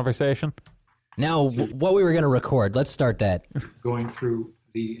important conversation? Now, what we were going to record, let's start that. Going through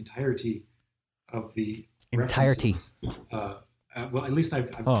the entirety of the Entirety. references. Well, at least I've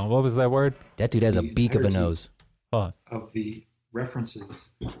Oh, what was that word? That dude has a The beak of a entirety. nose. Hold on. of the references.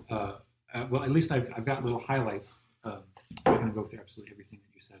 Well, at least I've got little highlights. I'm not going to go through absolutely everything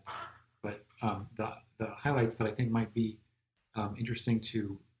that you said, but the highlights that I think might be interesting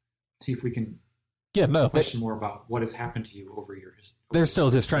to see if we can Yeah, no, question more about what has happened to you over your history. they're still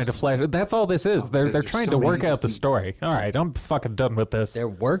just trying to flash. That's all this is. They're There's trying so to many work out the interesting- story. All right, I'm fucking done with this. They're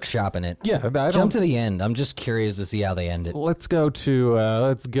workshopping it. Yeah, I don't. Jump to the end. I'm just curious to see how they end it. Let's go to.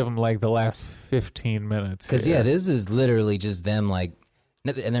 Let's give them like the last 15 minutes. Because, here. yeah, this is literally just them, like,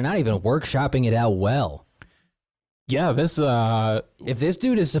 and they're not even workshopping it out well. Yeah, this. If this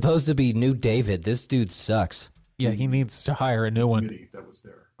dude is supposed to be new David, this dude sucks. Yeah, he needs to hire a new one. Committee that was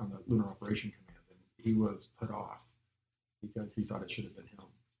there on the Lunar Operation Command, and he was put off because he thought it should have been him.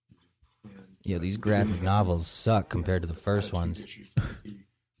 And, Yeah, these graphic novels suck compared to the first attitude ones. issues because he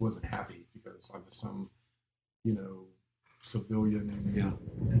wasn't happy because I was some,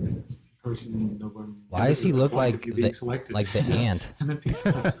 civilian person. No one. Why does he look like you being the, selected? like the ant? And then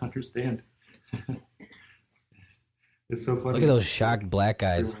people don't understand. It's so funny. Look at those shocked black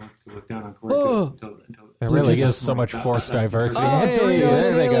guys. Everyone has to look down on Corey Oh. until There Blue really chicken. is so much forced diversity. Oh, Hey, Dorito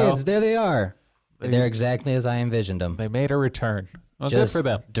there they go. aliens. There they are. They're exactly as I envisioned them. They made a return. Well, Just good for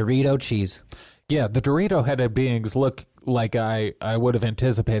them. Dorito cheese. Yeah, the Dorito-headed beings look like I would have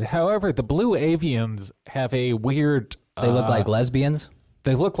anticipated. However, the blue avians have a weird. They look like lesbians.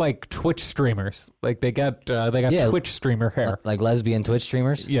 They look like Twitch streamers. Like they got Yeah. Twitch streamer hair. Like lesbian Twitch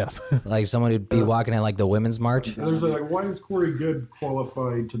streamers. Yes. Like someone who'd be walking at like the women's march. And there's like, why is Corey Good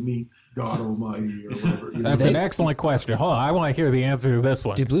qualified to meet God Almighty or whatever? That's an excellent question. Hold on, I want to hear the answer to this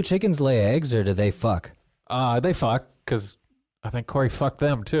one. Do blue chickens lay eggs or do they fuck? They fuck because I think Corey fucked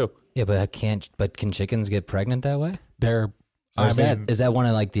them too. Yeah, but can chickens get pregnant that way? They're Or I is mean, that one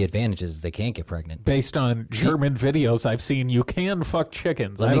of like the advantages? They can't get pregnant. based on German videos I've seen, you can fuck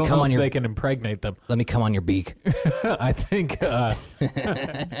chickens. Let I me don't come know on if your- they can impregnate them. Let me come on your beak. I think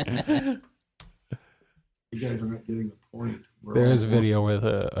You guys are not getting the point. We're there's a all- video with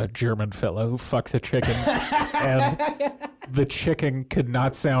a German fellow who fucks a chicken, and the chicken could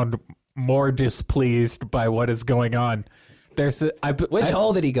not sound more displeased by what is going on. There's Which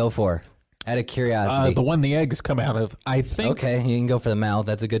hole did he go for? Out of curiosity. the one the eggs come out of. I think Okay, you can go for the mouth.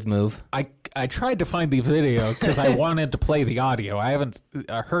 That's a good move. I tried to find the video because I wanted to play the audio. I haven't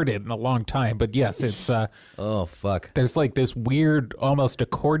heard it in a long time, but yes, it's Oh fuck. there's like this weird, almost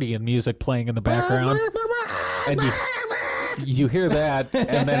accordion music playing in the background, and you hear that,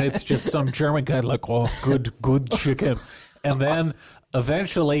 and then it's just some German guy like, "Oh, good chicken," and then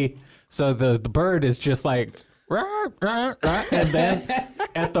eventually, so the bird is just like, "Rah, rah, rah," and then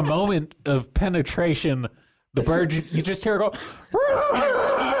at the moment of penetration, the bird you just hear it go.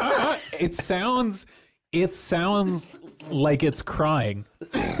 "Rah." It sounds like it's crying.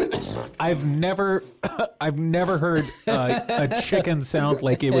 I've never heard a chicken sound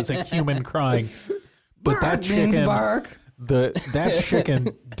like it was a human crying. But that chicken, that chicken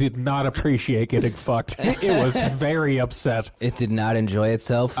did not appreciate getting fucked. It was very upset. It did not enjoy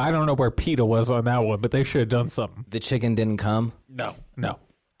itself. I don't know where PETA was on that one, but they should have done something. The chicken didn't come. No.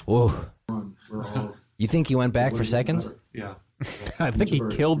 Whoa. We're all You think he went back for seconds? Yeah. I think each he of our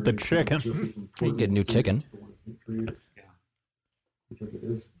killed the experiences chicken. are just as important get a new as chicken. the one infinite creator, Yeah. because it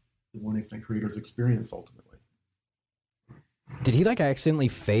is the one infinite creator's experience ultimately. Did he accidentally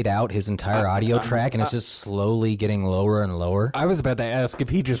fade out his entire audio track and it's just slowly getting lower and lower? I was about to ask if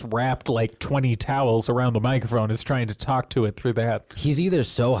he just wrapped 20 towels around the microphone and is trying to talk to it through that. He's either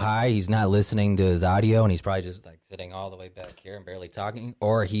so high he's not listening to his audio and he's probably just sitting all the way back here and barely talking,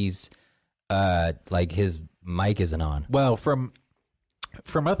 or he's his mic isn't on. Well, from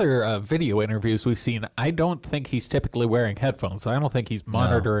other video interviews we've seen, I don't think he's typically wearing headphones, so I don't think he's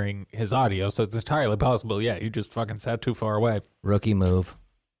monitoring his audio, so it's entirely possible, yeah, you just fucking sat too far away. Rookie move.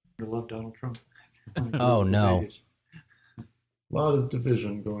 I love Donald Trump. Oh, no. A lot of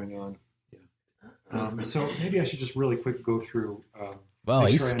division going on. So maybe I should just really quick go through. Well,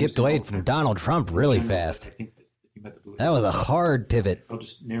 make he sure I skipped understand away all from the Donald Trump really agendas fast. I think that you met the blue. That was a hard pivot. I'll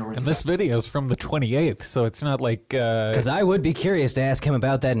just narrow it. And this video's from the 28th, so it's not like... Because I would be curious to ask him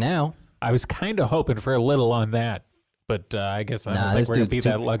about that now. I was kind of hoping for a little on that, but I guess I don't think this we're going to be dude's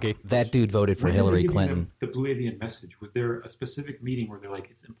that lucky. That dude voted for When they were Hillary giving Clinton. them the Blue Avian message, was there a specific meeting where they're like,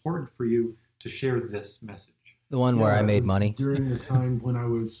 it's important for you to share this message? The one where Yeah, I it made was money. during the time when I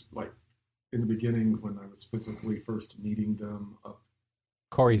was in the beginning, when I was physically first meeting them up,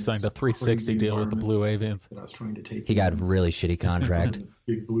 Corey signed a 360 Crazy deal with the Blue Avians. that I was trying to take. He got a really shitty contract.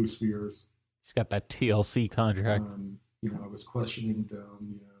 Big blue spheres. He's got that TLC contract. I was questioning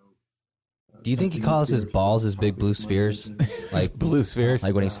them. Do you think he testing calls his spiritual balls his big blue topics, spheres? mindfulness, Like Blue spheres.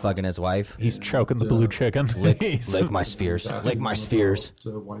 when he's fucking his wife? He's choking the blue chicken. Lick my spheres. asking Lick my them spheres.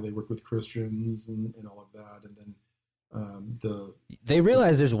 about, why they work with Christians and all of that, and then They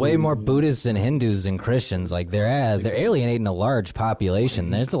realize there's way more Buddhists and Hindus than Christians. They're alienating a large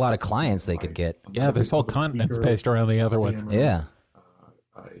population. There's a lot of clients they could get. Yeah, there's whole continents based around the other ones. Yeah.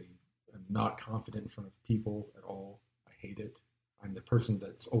 I am not confident in front of people at all. I hate it. I'm the person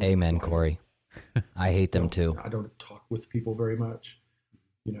that's always Amen, quiet. Corey. I hate them too. I don't talk with people very much.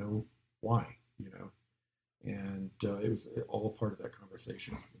 Why? And it was all part of that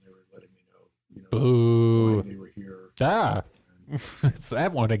conversation. And they were letting me know, Boo. why they were here. Ah, it's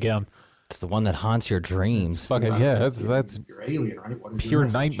that one again. It's the one that haunts your dreams. Fucking yeah, that's You're alien, right? What is your pure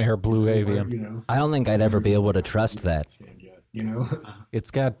message? nightmare Blue Avian. I don't think I'd ever be able to trust that. Stand yet,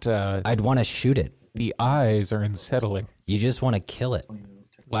 It's got I'd want to shoot it. the eyes are unsettling, You just want to kill it.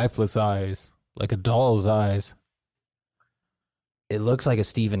 lifeless eyes, like a doll's eyes. It looks like a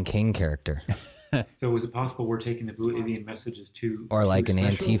Stephen King character. So is it possible we're taking the Blue Avian messages to Or like to an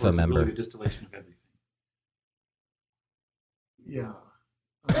special, Antifa or is it member. really the distillation of everything? Yeah.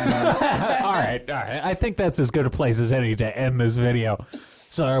 All right. I think that's as good a place as any to end this video.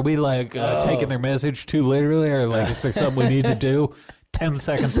 So are we taking their message too literally, or is there something we need to do?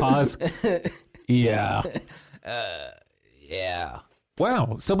 10-second pause. Yeah. Yeah.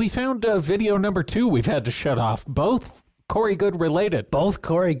 Wow. So we found video number 2 we've had to shut off. Both Corey Good related. Both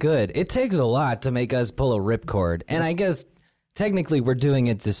Corey Good. It takes a lot to make us pull a ripcord. And I guess technically we're doing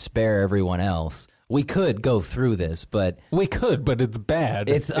it to spare everyone else. We could go through this, but We could, but it's bad.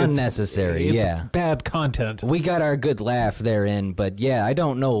 it's unnecessary. It's yeah. bad content. We got our good laugh therein, but yeah, I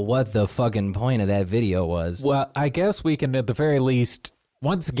don't know what the fucking point of that video was. Well, I guess we can, at the very least,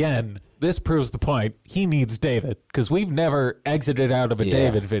 once again, this proves the point. He needs David, because we've never exited out of a Yeah.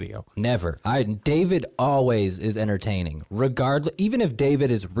 David video. Never. David always is entertaining. Regardless, even if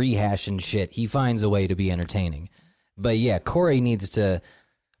David is rehashing shit, he finds a way to be entertaining. But yeah, Corey needs to.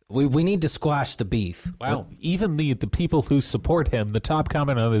 We need to squash the beef. Wow. Even the people who support him, the top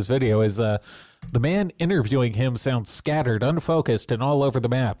comment on this video is the man interviewing him sounds scattered, unfocused, and all over the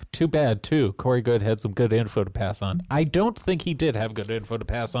map. Too bad, too. Corey Good had some good info to pass on. I don't think he did have good info to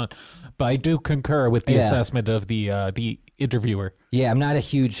pass on, but I do concur with the Yeah. assessment of the interviewer. Yeah, I'm not a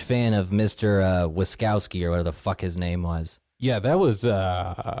huge fan of Mr. Wiskowski or whatever the fuck his name was. Yeah, that was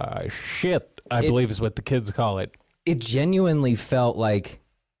shit, I believe is what the kids call it. It genuinely felt like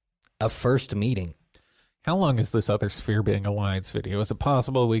a first meeting. How long is this other Sphere Being Alliance video? Is it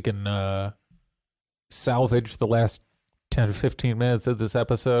possible we can salvage the last 10 to 15 minutes of this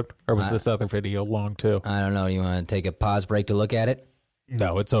episode? Or was this other video long too? I don't know. You want to take a pause break to look at it?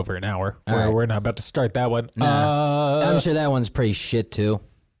 No, it's over an hour. All right. We're not about to start that one. I'm sure that one's pretty shit too.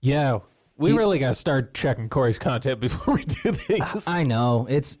 Yeah, we really got to start checking Corey's content before we do these. I know.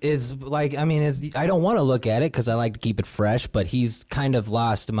 It's like, I mean, I don't want to look at it because I like to keep it fresh, but he's kind of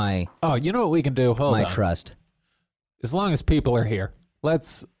lost my Oh, you know what we can do? Hold on. trust. As long as people are here,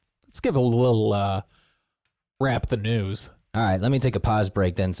 let's give a little wrap the news. All right, let me take a pause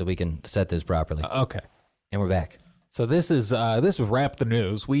break then so we can set this properly. Okay. And we're back. So this is Wrap the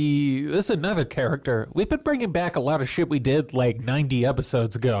News. This is another character. We've been bringing back a lot of shit we did like 90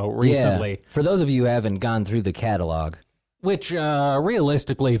 episodes ago recently. Yeah. For those of you who haven't gone through the catalog, Which,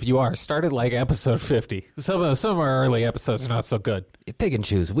 realistically, if you are, started like episode 50. Some of our early episodes are not so good. Pick and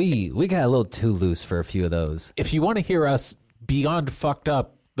choose. We got a little too loose for a few of those. If you want to hear us beyond fucked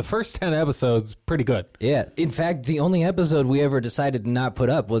up, the first 10 episodes, pretty good. Yeah. In fact, the only episode we ever decided to not put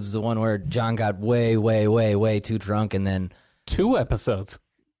up was the one where John got way, way, way, way too drunk and then... 2 episodes.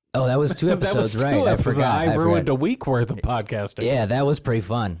 Oh, that was 2 episodes, that was 2 right? episodes. I forgot. ruined a week worth of podcasting. Yeah, that was pretty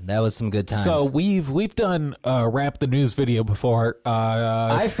fun. That was some good times. So we've done Rap the News video before.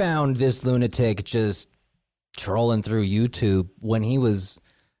 I found this lunatic just trolling through YouTube when he was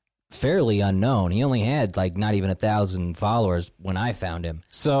fairly unknown. He only had like not even 1,000 followers when I found him.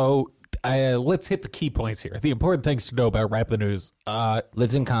 So let's hit the key points here. The important things to know about Rap the News.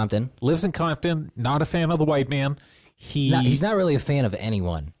 Lives in Compton. Lives in Compton. Not a fan of the white man. He's not really a fan of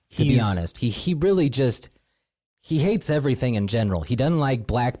anyone, to be honest. He really just, he hates everything in general. He doesn't like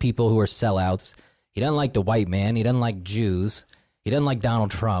black people who are sellouts. He doesn't like the white man. He doesn't like Jews. He doesn't like Donald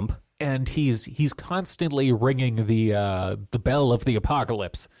Trump. And he's constantly ringing the bell of the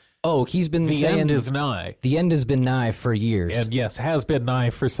apocalypse. Oh, he's been the saying... The end is nigh. The end has been nigh for years. And yes, has been nigh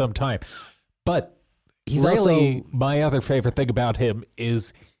for some time. But he's really, also... my other favorite thing about him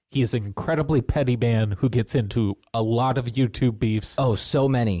is he is an incredibly petty man who gets into a lot of YouTube beefs. Oh, so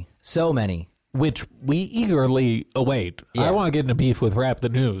many. So many. Which we eagerly await. Yeah. I want to get into beef with Rap the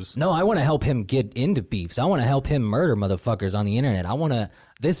News. No, I want to help him get into beefs. I want to help him murder motherfuckers on the internet. I want to...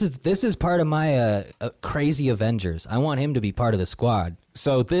 This is part of my crazy Avengers. I want him to be part of the squad.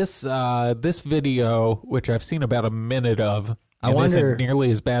 So this video, which I've seen about a minute of, isn't nearly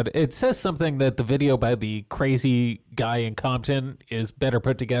as bad. It says something that the video by the crazy guy in Compton is better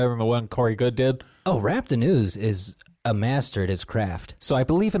put together than the one Corey Good did. Oh, Rap the News is a master at his craft. So I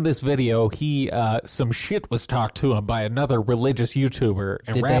believe in this video, he some shit was talked to him by another religious YouTuber,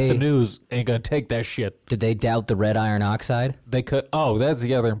 and Rap the News ain't gonna take that shit. Did they doubt the red iron oxide? They could. Oh, that's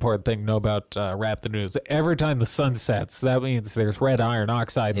the other important thing to know about Rap the News. Every time the sun sets, that means there's red iron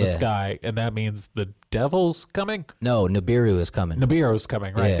oxide in the sky, and that means the devil's coming? No, Nibiru is coming. Nibiru's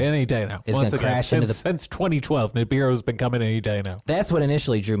coming, right? Yeah. Any day now. It's Once gonna again, crash into the... Since 2012, Nibiru's been coming any day now. That's what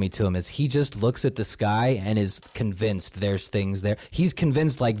initially drew me to him, is he just looks at the sky and is convinced there's things there. He's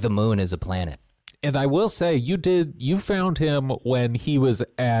convinced like the moon is a planet. And I will say, you found him when he was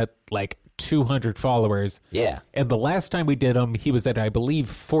at like 200 followers. Yeah. And the last time we did him, he was at, I believe,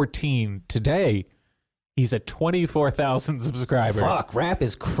 14. Today, he's at 24,000 subscribers. Fuck, Rap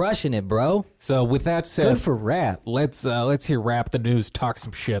is crushing it, bro. So with that said, good for Rap. Let's hear Rap the News talk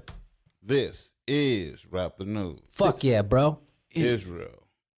some shit. This is Rap the News. Fuck yeah, bro. Israel.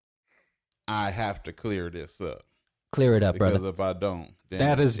 I have to clear this up. Clear it up, because brother. if I don't, then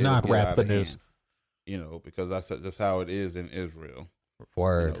that is not Rap the News. Hand, you know, because that's how it is in Israel.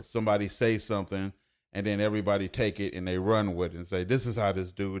 Word. You know, somebody say something, and then everybody take it and they run with it and say, "This is how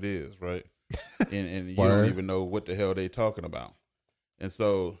this dude is," right? and you don't even know what the hell they talking about. And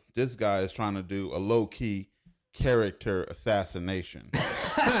so this guy is trying to do a low key character assassination.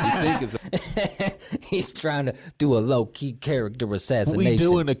 He's trying to do a low key character assassination. We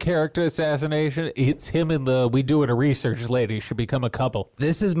doing a character assassination. It's him and the we doing a research lady should become a couple.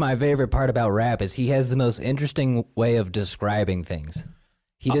 This is my favorite part about Rap is he has the most interesting way of describing things.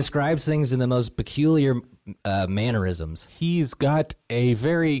 He describes things in the most peculiar mannerisms. He's got a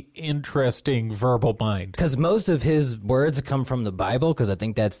very interesting verbal mind. Because most of his words come from the Bible, because I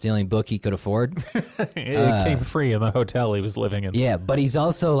think that's the only book he could afford. It came free in the hotel he was living in. Yeah, but he's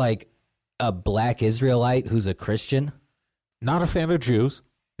also like a black Israelite who's a Christian. Not a fan of Jews.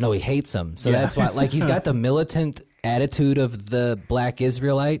 No, he hates them. So that's why, like, he's got the militant attitude of the black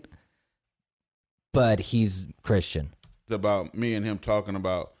Israelite, but he's Christian. About me and him talking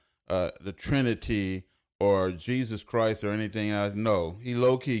about the Trinity or Jesus Christ or anything else. No, he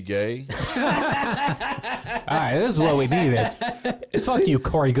low-key gay. All right, this is what we needed. Fuck you,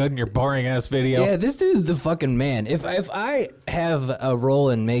 Corey Good, and your boring-ass video. Yeah, this dude's the fucking man. If I have a role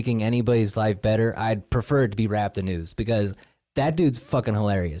in making anybody's life better, I'd prefer it to be Rap the News, because that dude's fucking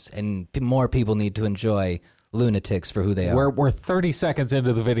hilarious, and more people need to enjoy lunatics for who they are. We're 30 seconds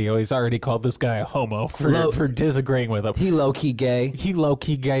into the video. He's already called this guy a homo for disagreeing with him. He low-key gay. He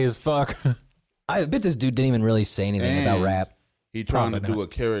low-key gay as fuck. I bet this dude didn't even really say anything about Rap. He trying to do a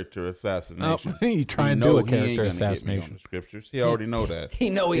character assassination. Oh, he trying to do a character assassination. On the scriptures. He already know that. He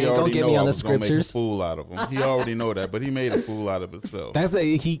know he ain't gonna get me on the scriptures. Make a fool out of him. He already know that, but he made a fool out of himself.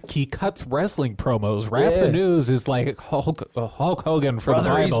 He cuts wrestling promos. Rap the News is like Hulk Hogan for the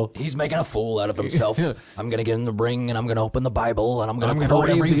Bible. He's making a fool out of himself. I'm gonna get in the ring and I'm gonna open the Bible and I'm gonna quote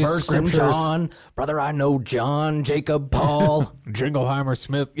every these verse from scriptures. John. Brother, I know John, Jacob, Paul, Jingleheimer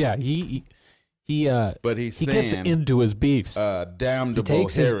Smith. Yeah, but he gets into his beefs. Damnable He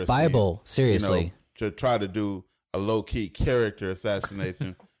takes heresy, his Bible seriously. to try to do a low-key character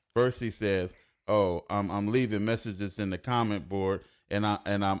assassination. First he says, "Oh, I'm leaving messages in the comment board, and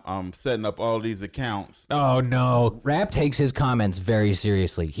I'm setting up all these accounts." Oh no! Rap takes his comments very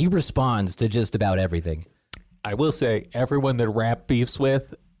seriously. He responds to just about everything. I will say, everyone that Rap beefs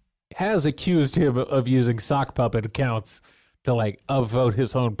with has accused him of using sock puppet accounts to upvote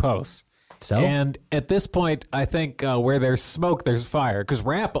his own posts. So? And at this point, I think where there's smoke, there's fire, because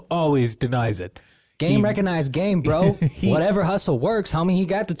Rap always denies it. Game recognized game, bro. Whatever hustle works, homie. He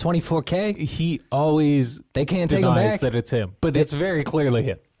got the 24K. He always They can't take him denies back. that it's him, but it's very clearly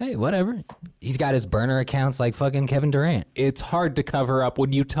him. Hey, whatever. He's got his burner accounts like fucking Kevin Durant. It's hard to cover up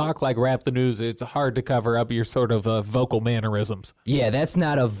when you talk like Rap the News. It's hard to cover up your sort of vocal mannerisms. Yeah, that's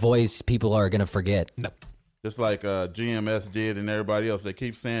not a voice people are going to forget. No. Just like GMS did and everybody else. They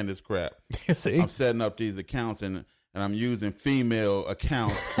keep saying this crap. See? I'm setting up these accounts and I'm using female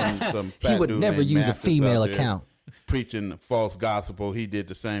accounts from some fat He would dude never named use a Mathis female out there account. preaching false gospel. He did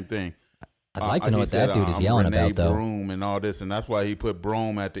the same thing. I'd like to know He what that said, dude is I'm yelling Renee about, though. Broom and all this, and that's why he put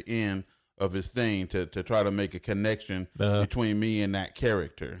Brome at the end of his thing to try to make a connection between me and that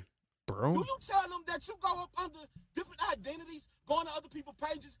character. Bro? Do you tell them that you go up under different identities, going to other people's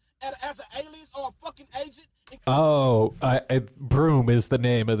pages as an alias or a fucking agent? Oh, Broom is the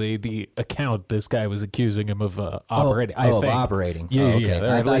name of the account this guy was accusing him of operating. I of think. operating. Yeah, Oh, yeah, okay. yeah. Or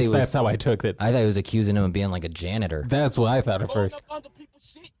I at thought least he was- that's how I took it. I thought he was accusing him of being like a janitor. That's what I thought at Going first. up under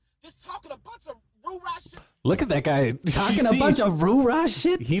people's shit, just talking a bunch of roo-rah shit. Look at that guy. Talking a bunch of roo-rah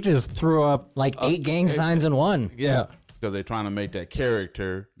shit? He just threw up. Like 8 gang signs in one. Yeah. Because they're trying to make that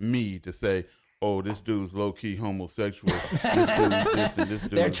character me to say, oh, this dude's low-key homosexual. This dude's this and this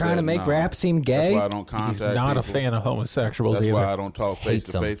dude. They're trying to make rap seem gay? That's why I don't contact He's not a people. fan of homosexuals That's either. why I don't talk Hates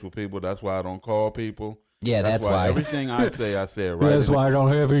face-to-face with people. That's why I don't call people. Yeah, that's why. Everything I say it right. That's in the- why I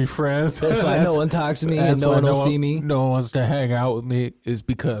don't have any friends. That's why no one talks to me and that's no why one will see me. No one wants to hang out with me is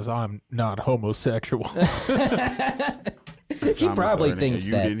because I'm not homosexual. He probably Thomas thinks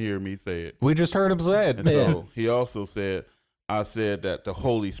you that. didn't hear me say it. We just heard him say it. And so he also said, I said that the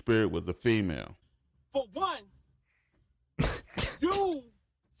Holy Spirit was a female. For one, you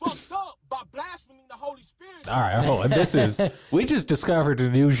fucked up by blaspheming the Holy Spirit. All right, hold on. We just discovered a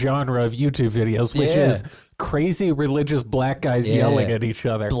new genre of YouTube videos, which Yeah. is crazy religious black guys Yeah. yelling at each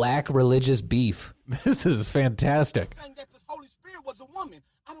other. Black religious beef. This is fantastic. Saying that the Holy Spirit was a woman.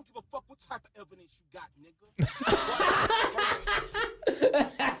 I don't give a fuck what type of evidence you got, nigga.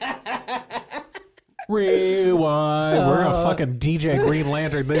 Rewind. We're gonna fucking DJ Green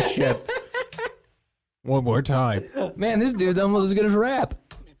Lantern this shit. One more time. Man, this dude's almost as good as rap.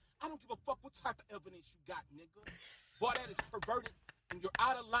 I don't give a fuck what type of evidence you got, nigga. Boy, that is perverted and you're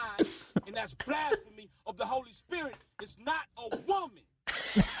out of line, and that's blasphemy of the Holy Spirit. It's not a woman.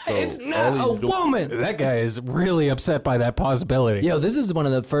 It's all not a he's doing- woman. That guy is really upset by that possibility. Yo, this is one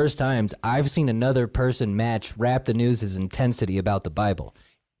of the first times I've seen another person match Rap the News' intensity about the Bible.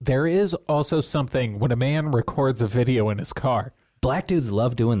 There is also something when a man records a video in his car. Black dudes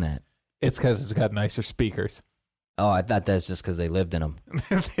love doing that. It's because it's got nicer speakers. Oh, I thought that's just because they lived in them.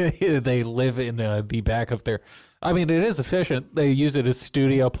 They live in the back of their. I mean, it is efficient. They use it as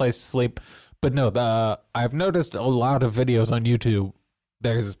studio, place to sleep. But no, I've noticed a lot of videos on YouTube.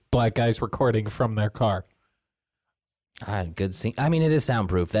 There's black guys recording from their car. Good scene. I mean, it is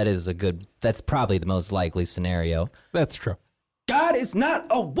soundproof. That's probably the most likely scenario. That's true. God is not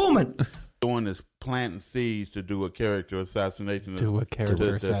a woman. Doing is planting seeds to do a character assassination. Do a character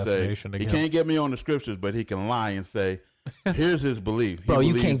to say, assassination he again. can't get me on the scriptures, but he can lie and say, here's his belief. He Bro,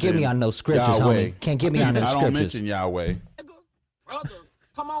 you can't believes get me in on no scriptures, Yahweh. homie. Can't get me on them I don't scriptures. mention Yahweh. Nigga, brother,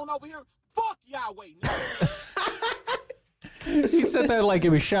 come on over here. Fuck Yahweh, nigga. He said that like he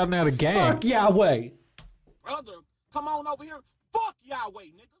was shouting out a gang. Fuck Yahweh. Brother, come on over here. Fuck Yahweh,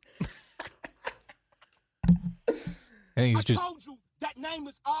 nigga. And he's I just told you that name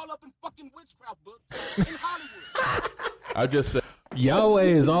is all up in fucking witchcraft books in Hollywood. I just said, Yahweh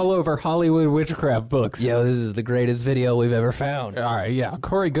is all over Hollywood witchcraft books. Yo, this is the greatest video we've ever found. All right, yeah.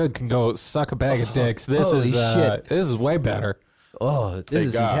 Corey Good can go suck a bag of dicks. This Holy is shit. This is way better. Oh, this say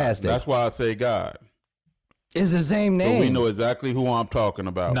is God. fantastic. That's why I say God. It's the same So name. we know exactly who I'm talking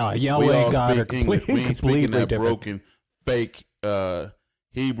about. No, we Yahweh all and God are speak English. We ain't completely speaking that different. broken, fake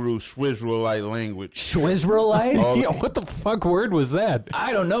Hebrew Swizraelite language. Schwizrelite? Yeah, what the fuck word was that?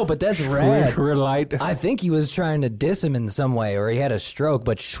 I don't know, but that's rad. Israelite. I think he was trying to diss him in some way, or he had a stroke,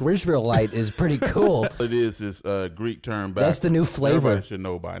 but Schwizrelite is pretty cool. It is Greek term back. That's the new flavor. Everybody should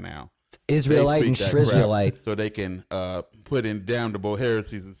know by now. Israelite They and speak that crap Shrizrelite. so they can put in damnable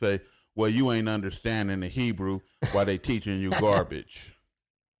heresies and say, well, you ain't understanding the Hebrew while they teaching you garbage.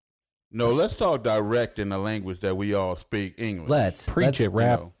 No, let's talk direct in the language that we all speak, English. Let's Preach it,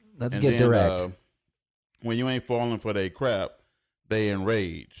 Rap. Let's And get then, direct. When you ain't falling for their crap, they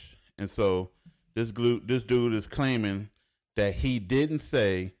enrage. And so this dude is claiming that he didn't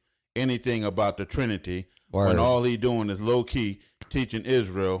say anything about the Trinity Word. when all he doing is low-key teaching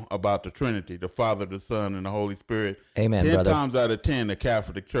Israel about the Trinity, the Father, the Son, and the Holy Spirit. Amen, 10 brother. times out of 10, the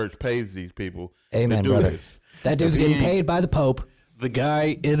Catholic Church pays these people Amen, to do brother. this. That dude's If he getting ain't- paid by the Pope. The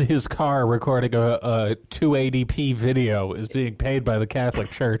guy in his car recording a 280p video is being paid by the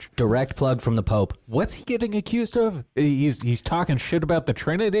Catholic Church. Direct plug from the Pope. What's he getting accused of? He's talking shit about the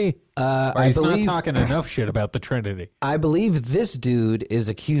Trinity? Or I he's believe not talking enough shit about the Trinity? I believe this dude is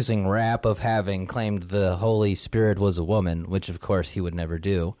accusing Rap of having claimed the Holy Spirit was a woman, which of course he would never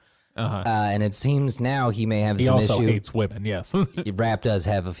do. And it seems now he may have He some also issue. hates women, yes. Rap does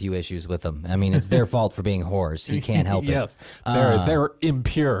have a few issues with them. I mean, it's their fault for being whores. He can't help yes. it. They're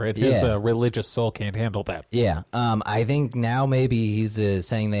impure, and his yeah. religious soul can't handle that. Yeah. I think now maybe he's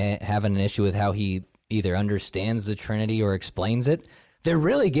saying they having an issue with how he either understands the Trinity or explains it. They're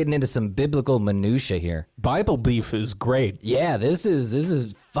really getting into some biblical minutia here. Bible beef is great. Yeah, this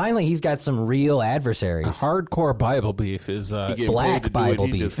is finally he's got some real adversaries. Hardcore Bible beef is He getting Black paid to do Bible it.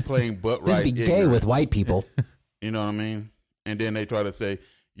 He beef. just plain butt This right would be gay ignorant. with white people. You know what I mean? And then they try to say,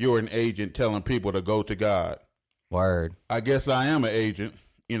 you're an agent telling people to go to God. Word. I guess I am an agent,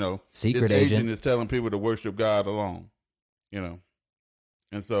 you know. Secret this agent. is telling people to worship God alone, you know.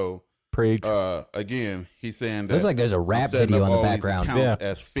 And so, preach. again, he's saying that Looks like there's a I'm rap setting video up in the all these background. accounts Yeah.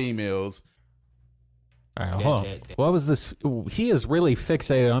 as females. All right, hold on. What was this? He is really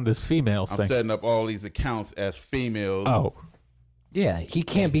fixated on this females I'm thing. setting up all these accounts as females. Oh, Yeah, he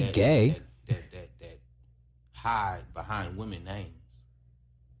can't be gay. That hide behind women names.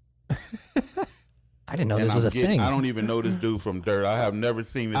 I didn't know And this was I'm a thing. I don't even know this dude from dirt. I have never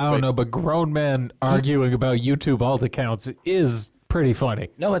seen this. I don't fake- know, but grown men arguing about YouTube alt accounts is pretty funny.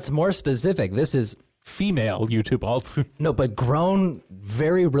 No, it's more specific. This is Female YouTube alts. no, but grown,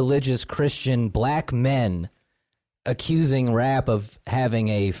 very religious Christian black men accusing Rap of having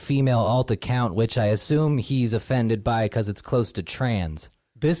a female alt account, which I assume he's offended by because it's close to trans.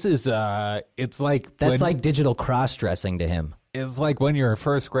 This is it's like That's like digital cross-dressing to him. it's like when you're in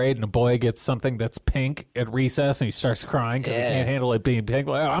first grade and a boy gets something that's pink at recess and he starts crying because he can't handle it being pink.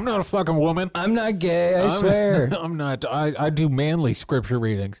 Like, I'm not a fucking woman. I'm not gay, I swear. I'm not. I do manly scripture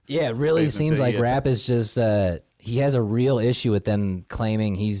readings. Yeah, it really Wait seems until like you get Rap is just, he has a real issue with them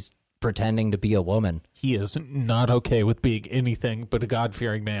claiming he's pretending to be a woman. He is not okay with being anything but a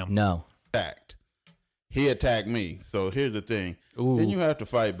God-fearing man. No. attacked. He attacked me. So here's the thing. Ooh. Then you have to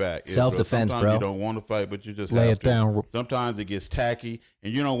fight back. Israel. Self-defense, Sometimes bro. you don't want to fight, but you just Lay have it to. down. Sometimes it gets tacky,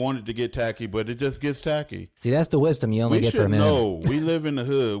 and you don't want it to get tacky, but it just gets tacky. See, that's the wisdom you only We get should from him. know. We live in the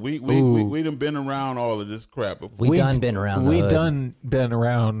hood. We done been around all of this crap before. We done been around the We hood. done been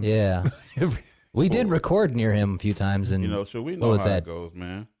around. Yeah. We did record near him a few times, and You know, so we what know was how that? it goes,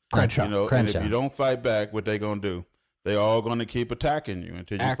 man. Crenshaw. You know, and Crenshaw. if you don't fight back, what they gonna do? They all gonna keep attacking you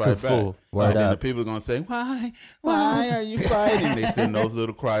until you Active fight back. fool. Word And then the up. people are gonna say, Why are you fighting? They send those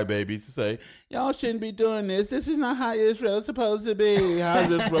little crybabies to say, y'all shouldn't be doing this. This is not how Israel's supposed to be. How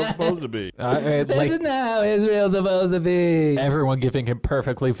is Israel supposed to be? this Like is not how Israel's supposed to be. everyone giving him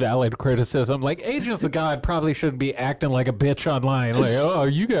perfectly valid criticism. Like Agents of God probably shouldn't be acting like a bitch online. Like, oh,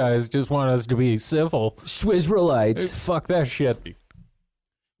 you guys just want us to be civil. Swizraelites. Fuck that shit.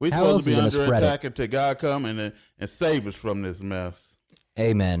 We're How else supposed to be you gonna under spread it? attack until God come and save us from this mess.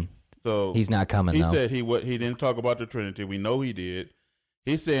 Amen. So He's not coming, he though. said he didn't talk about the Trinity. We know he did.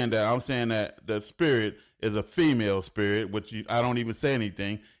 He's saying that I'm saying that the spirit is a female spirit, which I don't even say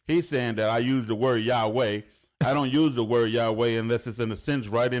anything. He's saying that I use the word Yahweh. I don't use the word Yahweh unless it's in a sense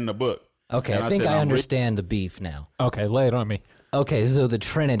right in the book. Okay, And I think said, I I'm understand the beef now. Okay, lay it on me. Okay, so the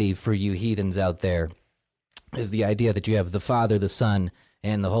Trinity for you heathens out there is the idea that you have the Father, the Son,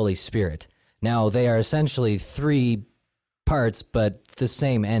 and the Holy Spirit. Now, they are essentially three parts, but the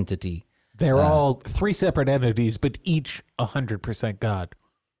same entity. They're all three separate entities, but each 100% God.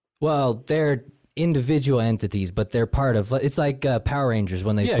 Well, they're individual entities, but they're part of. It's like Power Rangers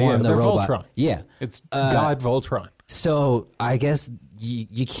when they Yeah, form yeah, the they're robot. Voltron. Yeah. It's God Voltron. So I guess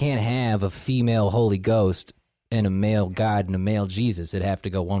you can't have a female Holy Ghost and a male God and a male Jesus. It'd have to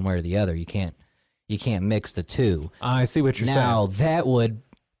go one way or the other. You can't mix the two. I see what you're Now saying. that would,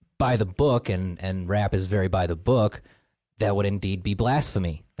 by the book, and Rap is very by the book. that would indeed be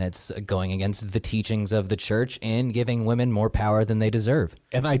blasphemy. That's going against the teachings of the church and giving women more power than they deserve.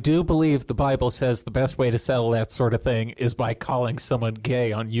 And I do believe the Bible says the best way to settle that sort of thing is by calling someone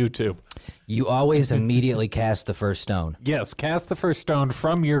gay on YouTube. You always immediately cast the first stone. Yes, cast the first stone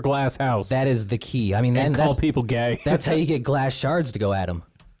from your glass house. That is the key. I mean, and call people gay. That's how you get glass shards to go at him.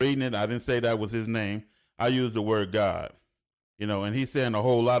 Reading it, I didn't say that was his name. I used the word God. You know, and he's saying a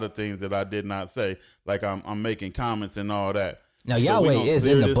whole lot of things that I did not say, like I'm making comments and all that. Now, Yahweh is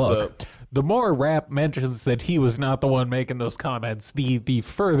in the book. The more Rap mentions that he was not the one making those comments, the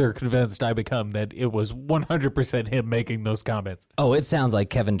further convinced I become that it was 100% him making those comments. Oh, it sounds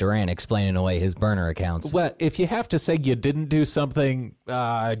like Kevin Durant explaining away his burner accounts. Well, if you have to say you didn't do something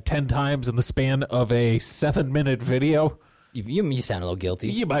 10 times in the span of a 7-minute video... You sound a little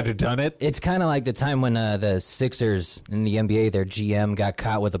guilty. You might have done it. It's kind of like the time when the Sixers in the NBA, their GM got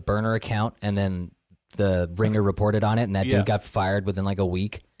caught with a burner account, and then the Ringer reported on it, and that dude got fired within like a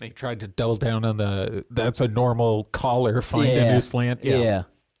week. They tried to double down on that's a normal caller, find a new slant. Yeah.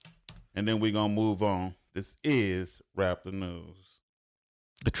 And then we're going to move on. This is Rap the News.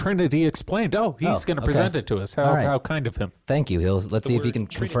 The Trinity explained. Oh, he's going to present it to us. How kind of him. Thank you. Let's see if he can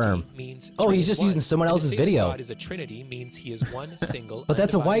confirm. He's just using someone else's video. God is a Trinity means he is one single. But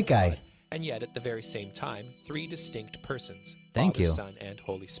that's a white guy. God, and yet at the very same time, 3 distinct persons. Thank Father, you. Son, and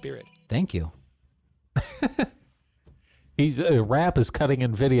Holy Spirit. Thank you. Rap is cutting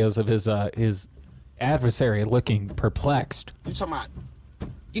in videos of his adversary looking perplexed. You talking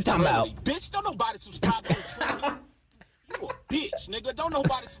about? Bitch, don't nobody subscribe to the Trinity. You a bitch, nigga. Don't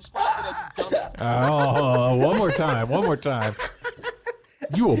nobody subscribe to that, you dumbass. Oh, one more time.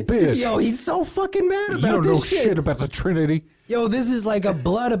 You a bitch. Yo, he's so fucking mad about this shit. You don't know shit about the Trinity. Yo, this is like a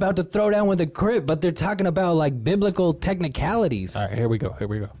blood about to throw down with a crib, but they're talking about like biblical technicalities. All right, here we go.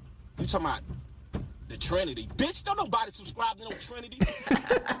 You talking about the Trinity. Bitch, don't nobody subscribe to no Trinity.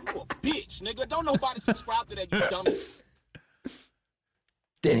 You a bitch, nigga. Don't nobody subscribe to that, you dumbass.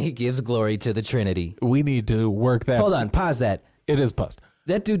 Then he gives glory to the Trinity. We need to work that. Hold on, pause that. It is paused.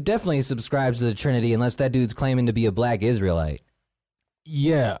 That dude definitely subscribes to the Trinity unless that dude's claiming to be a black Israelite.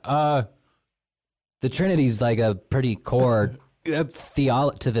 Yeah, the Trinity's like a pretty core that's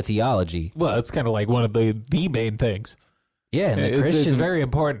to the theology. Well, it's kind of like one of the main things. Yeah, and it's very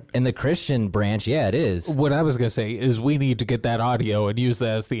important. In the Christian branch, yeah, it is. What I was going to say is we need to get that audio and use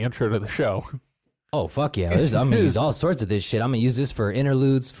that as the intro to the show. Oh, fuck yeah. I'm going to use all sorts of this shit. I'm going to use this for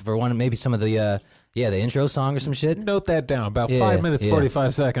interludes, for maybe some of the intro song or some shit. Note that down. About 5 minutes,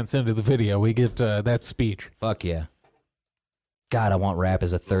 45 seconds into the video, we get that speech. Fuck yeah. God, I want Rap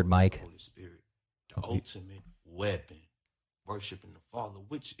as a third mic. Holy Spirit, the ultimate weapon. Worshiping the Father,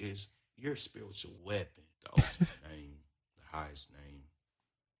 which is your spiritual weapon. The ultimate name, the highest name,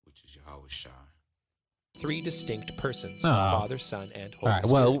 which is Yahweh Shai. 3 distinct persons, Oh. Father, Son, and Holy All right,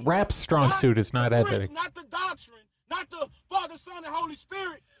 Spirit. well, Rap's strong suit is not editing. Not the doctrine, not the Father, Son, and Holy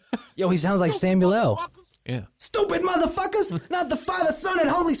Spirit. Yo, he sounds like Samuel L. Motherfuckers. Yeah. Stupid motherfuckers! Not the Father, Son, and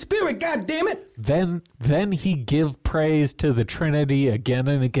Holy Spirit, God damn it! Then he give praise to the Trinity again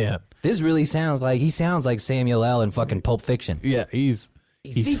and again. This really sounds like Samuel L. in fucking Pulp Fiction. Yeah, he's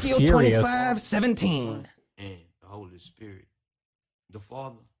Ezekiel furious. 25:17. And the Holy Spirit. The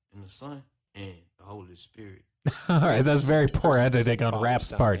Father and the Son and the Holy Spirit. All right, that's very poor editing on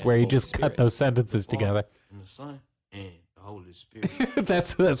Rap's part, where he just cut those sentences together. And the Son and the Holy Spirit.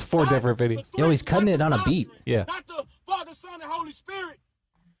 That's 4 different videos. Yo, he's cutting it on a beat. Yeah. Not the Father, Son, and Holy Spirit.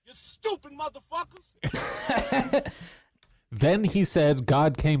 You stupid motherfuckers. Then he said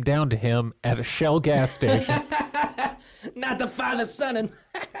God came down to him at a Shell gas station. Not the Father, Son, and...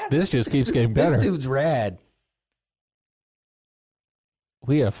 This just keeps getting better. This dude's rad.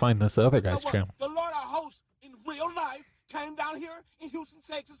 We gotta find this other guy's channel. The Lord our host in real life came down here in Houston,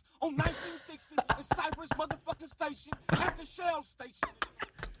 Texas on 1960 in Cypress motherfucking station at the Shell station.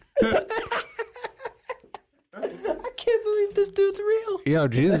 I can't believe this dude's real. Yo,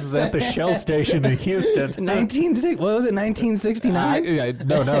 Jesus is at the Shell station in Houston. 1969?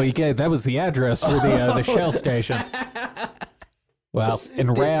 No, he gave, that was the address for the Shell station. Well,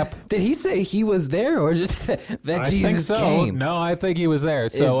 in Rap, Did he say he was there or just that I Jesus think so. came? No, I think he was there.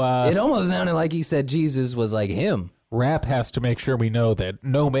 So it almost sounded like he said Jesus was like him. Rap has to make sure we know that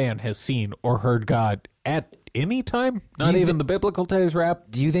no man has seen or heard God at any time. Not you even the biblical days, Rap.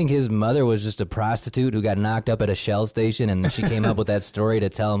 Do you think his mother was just a prostitute who got knocked up at a Shell station and she came up with that story to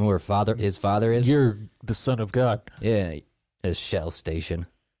tell him who his father is? You're the Son of God. Yeah, a Shell station.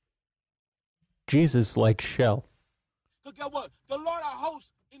 Jesus like Shell. Look at what? The Lord our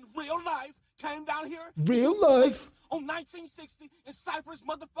host in real life came down here. Real life? on 1960 in Cypress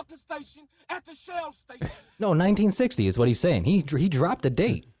motherfucking station at the Shell station. No, 1960 is what he's saying. He dropped a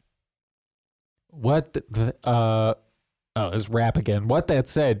date. What it's rap again. What that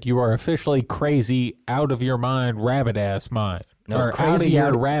said, you are officially crazy, out of your mind, rabbit-ass mind. No, or crazy out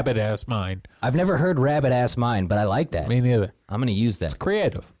of your rabbit-ass mind. I've never heard rabbit-ass mind, but I like that. Me neither. I'm going to use that. It's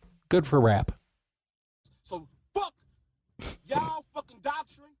creative. Good for rap. So fuck y'all fucking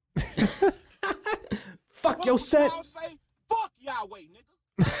doctrine. Fuck your set. Y'all say, fuck Yahweh,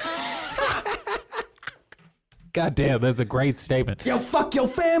 nigga. God damn, that's a great statement. Yo, fuck your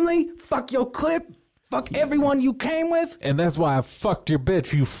family. Fuck your clip. Fuck everyone you came with. And that's why I fucked your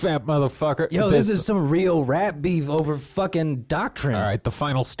bitch, you fat motherfucker. Yo, this is some real rap beef over fucking doctrine. All right, the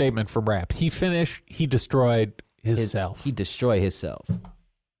final statement from rap. He finished, he destroyed himself. He destroyed himself.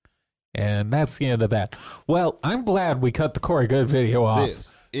 And that's the end of that. Well, I'm glad we cut the Corey Good video off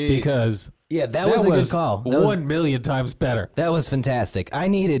because yeah, that was a good call. That was 1 million times better. That was fantastic. I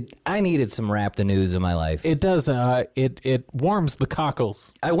needed some rap the news in my life. It does. It warms the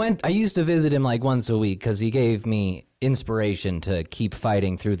cockles. I used to visit him like once a week because he gave me inspiration to keep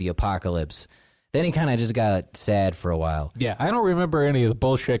fighting through the apocalypse. Then he kind of just got sad for a while. Yeah, I don't remember any of the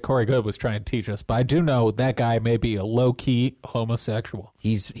bullshit Corey Good was trying to teach us, but I do know that guy may be a low-key homosexual.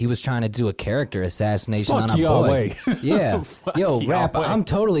 He was trying to do a character assassination Fuck on a Yahweh. boy. Yeah. Yo, rap. Yahweh. I'm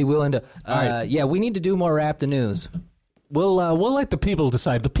totally willing to. right. Yeah, we need to do more rap the news. We'll let the people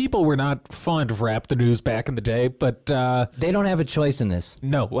decide. The people were not fond of rap the news back in the day, but They don't have a choice in this.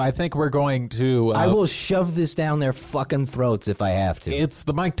 no, I think we're going to. I will shove this down their fucking throats if I have to. It's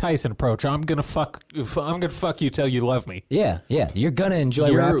the Mike Tyson approach. I'm gonna fuck you till you love me. Yeah. You're gonna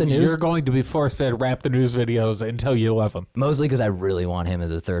enjoy rap the news. You're going to be force-fed rap the news videos until you love them. Mostly because I really want him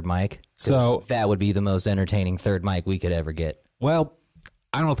as a third mic. 'Cause So- that would be the most entertaining third mic we could ever get. Well,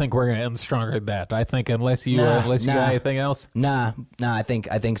 I don't think we're gonna end stronger than that. I think unless you got anything else, Nah. I think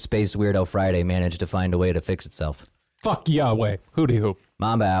Space Weirdo Friday managed to find a way to fix itself. fuck Yahweh. Hootie hoop.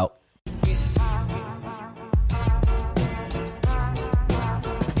 Mamba out.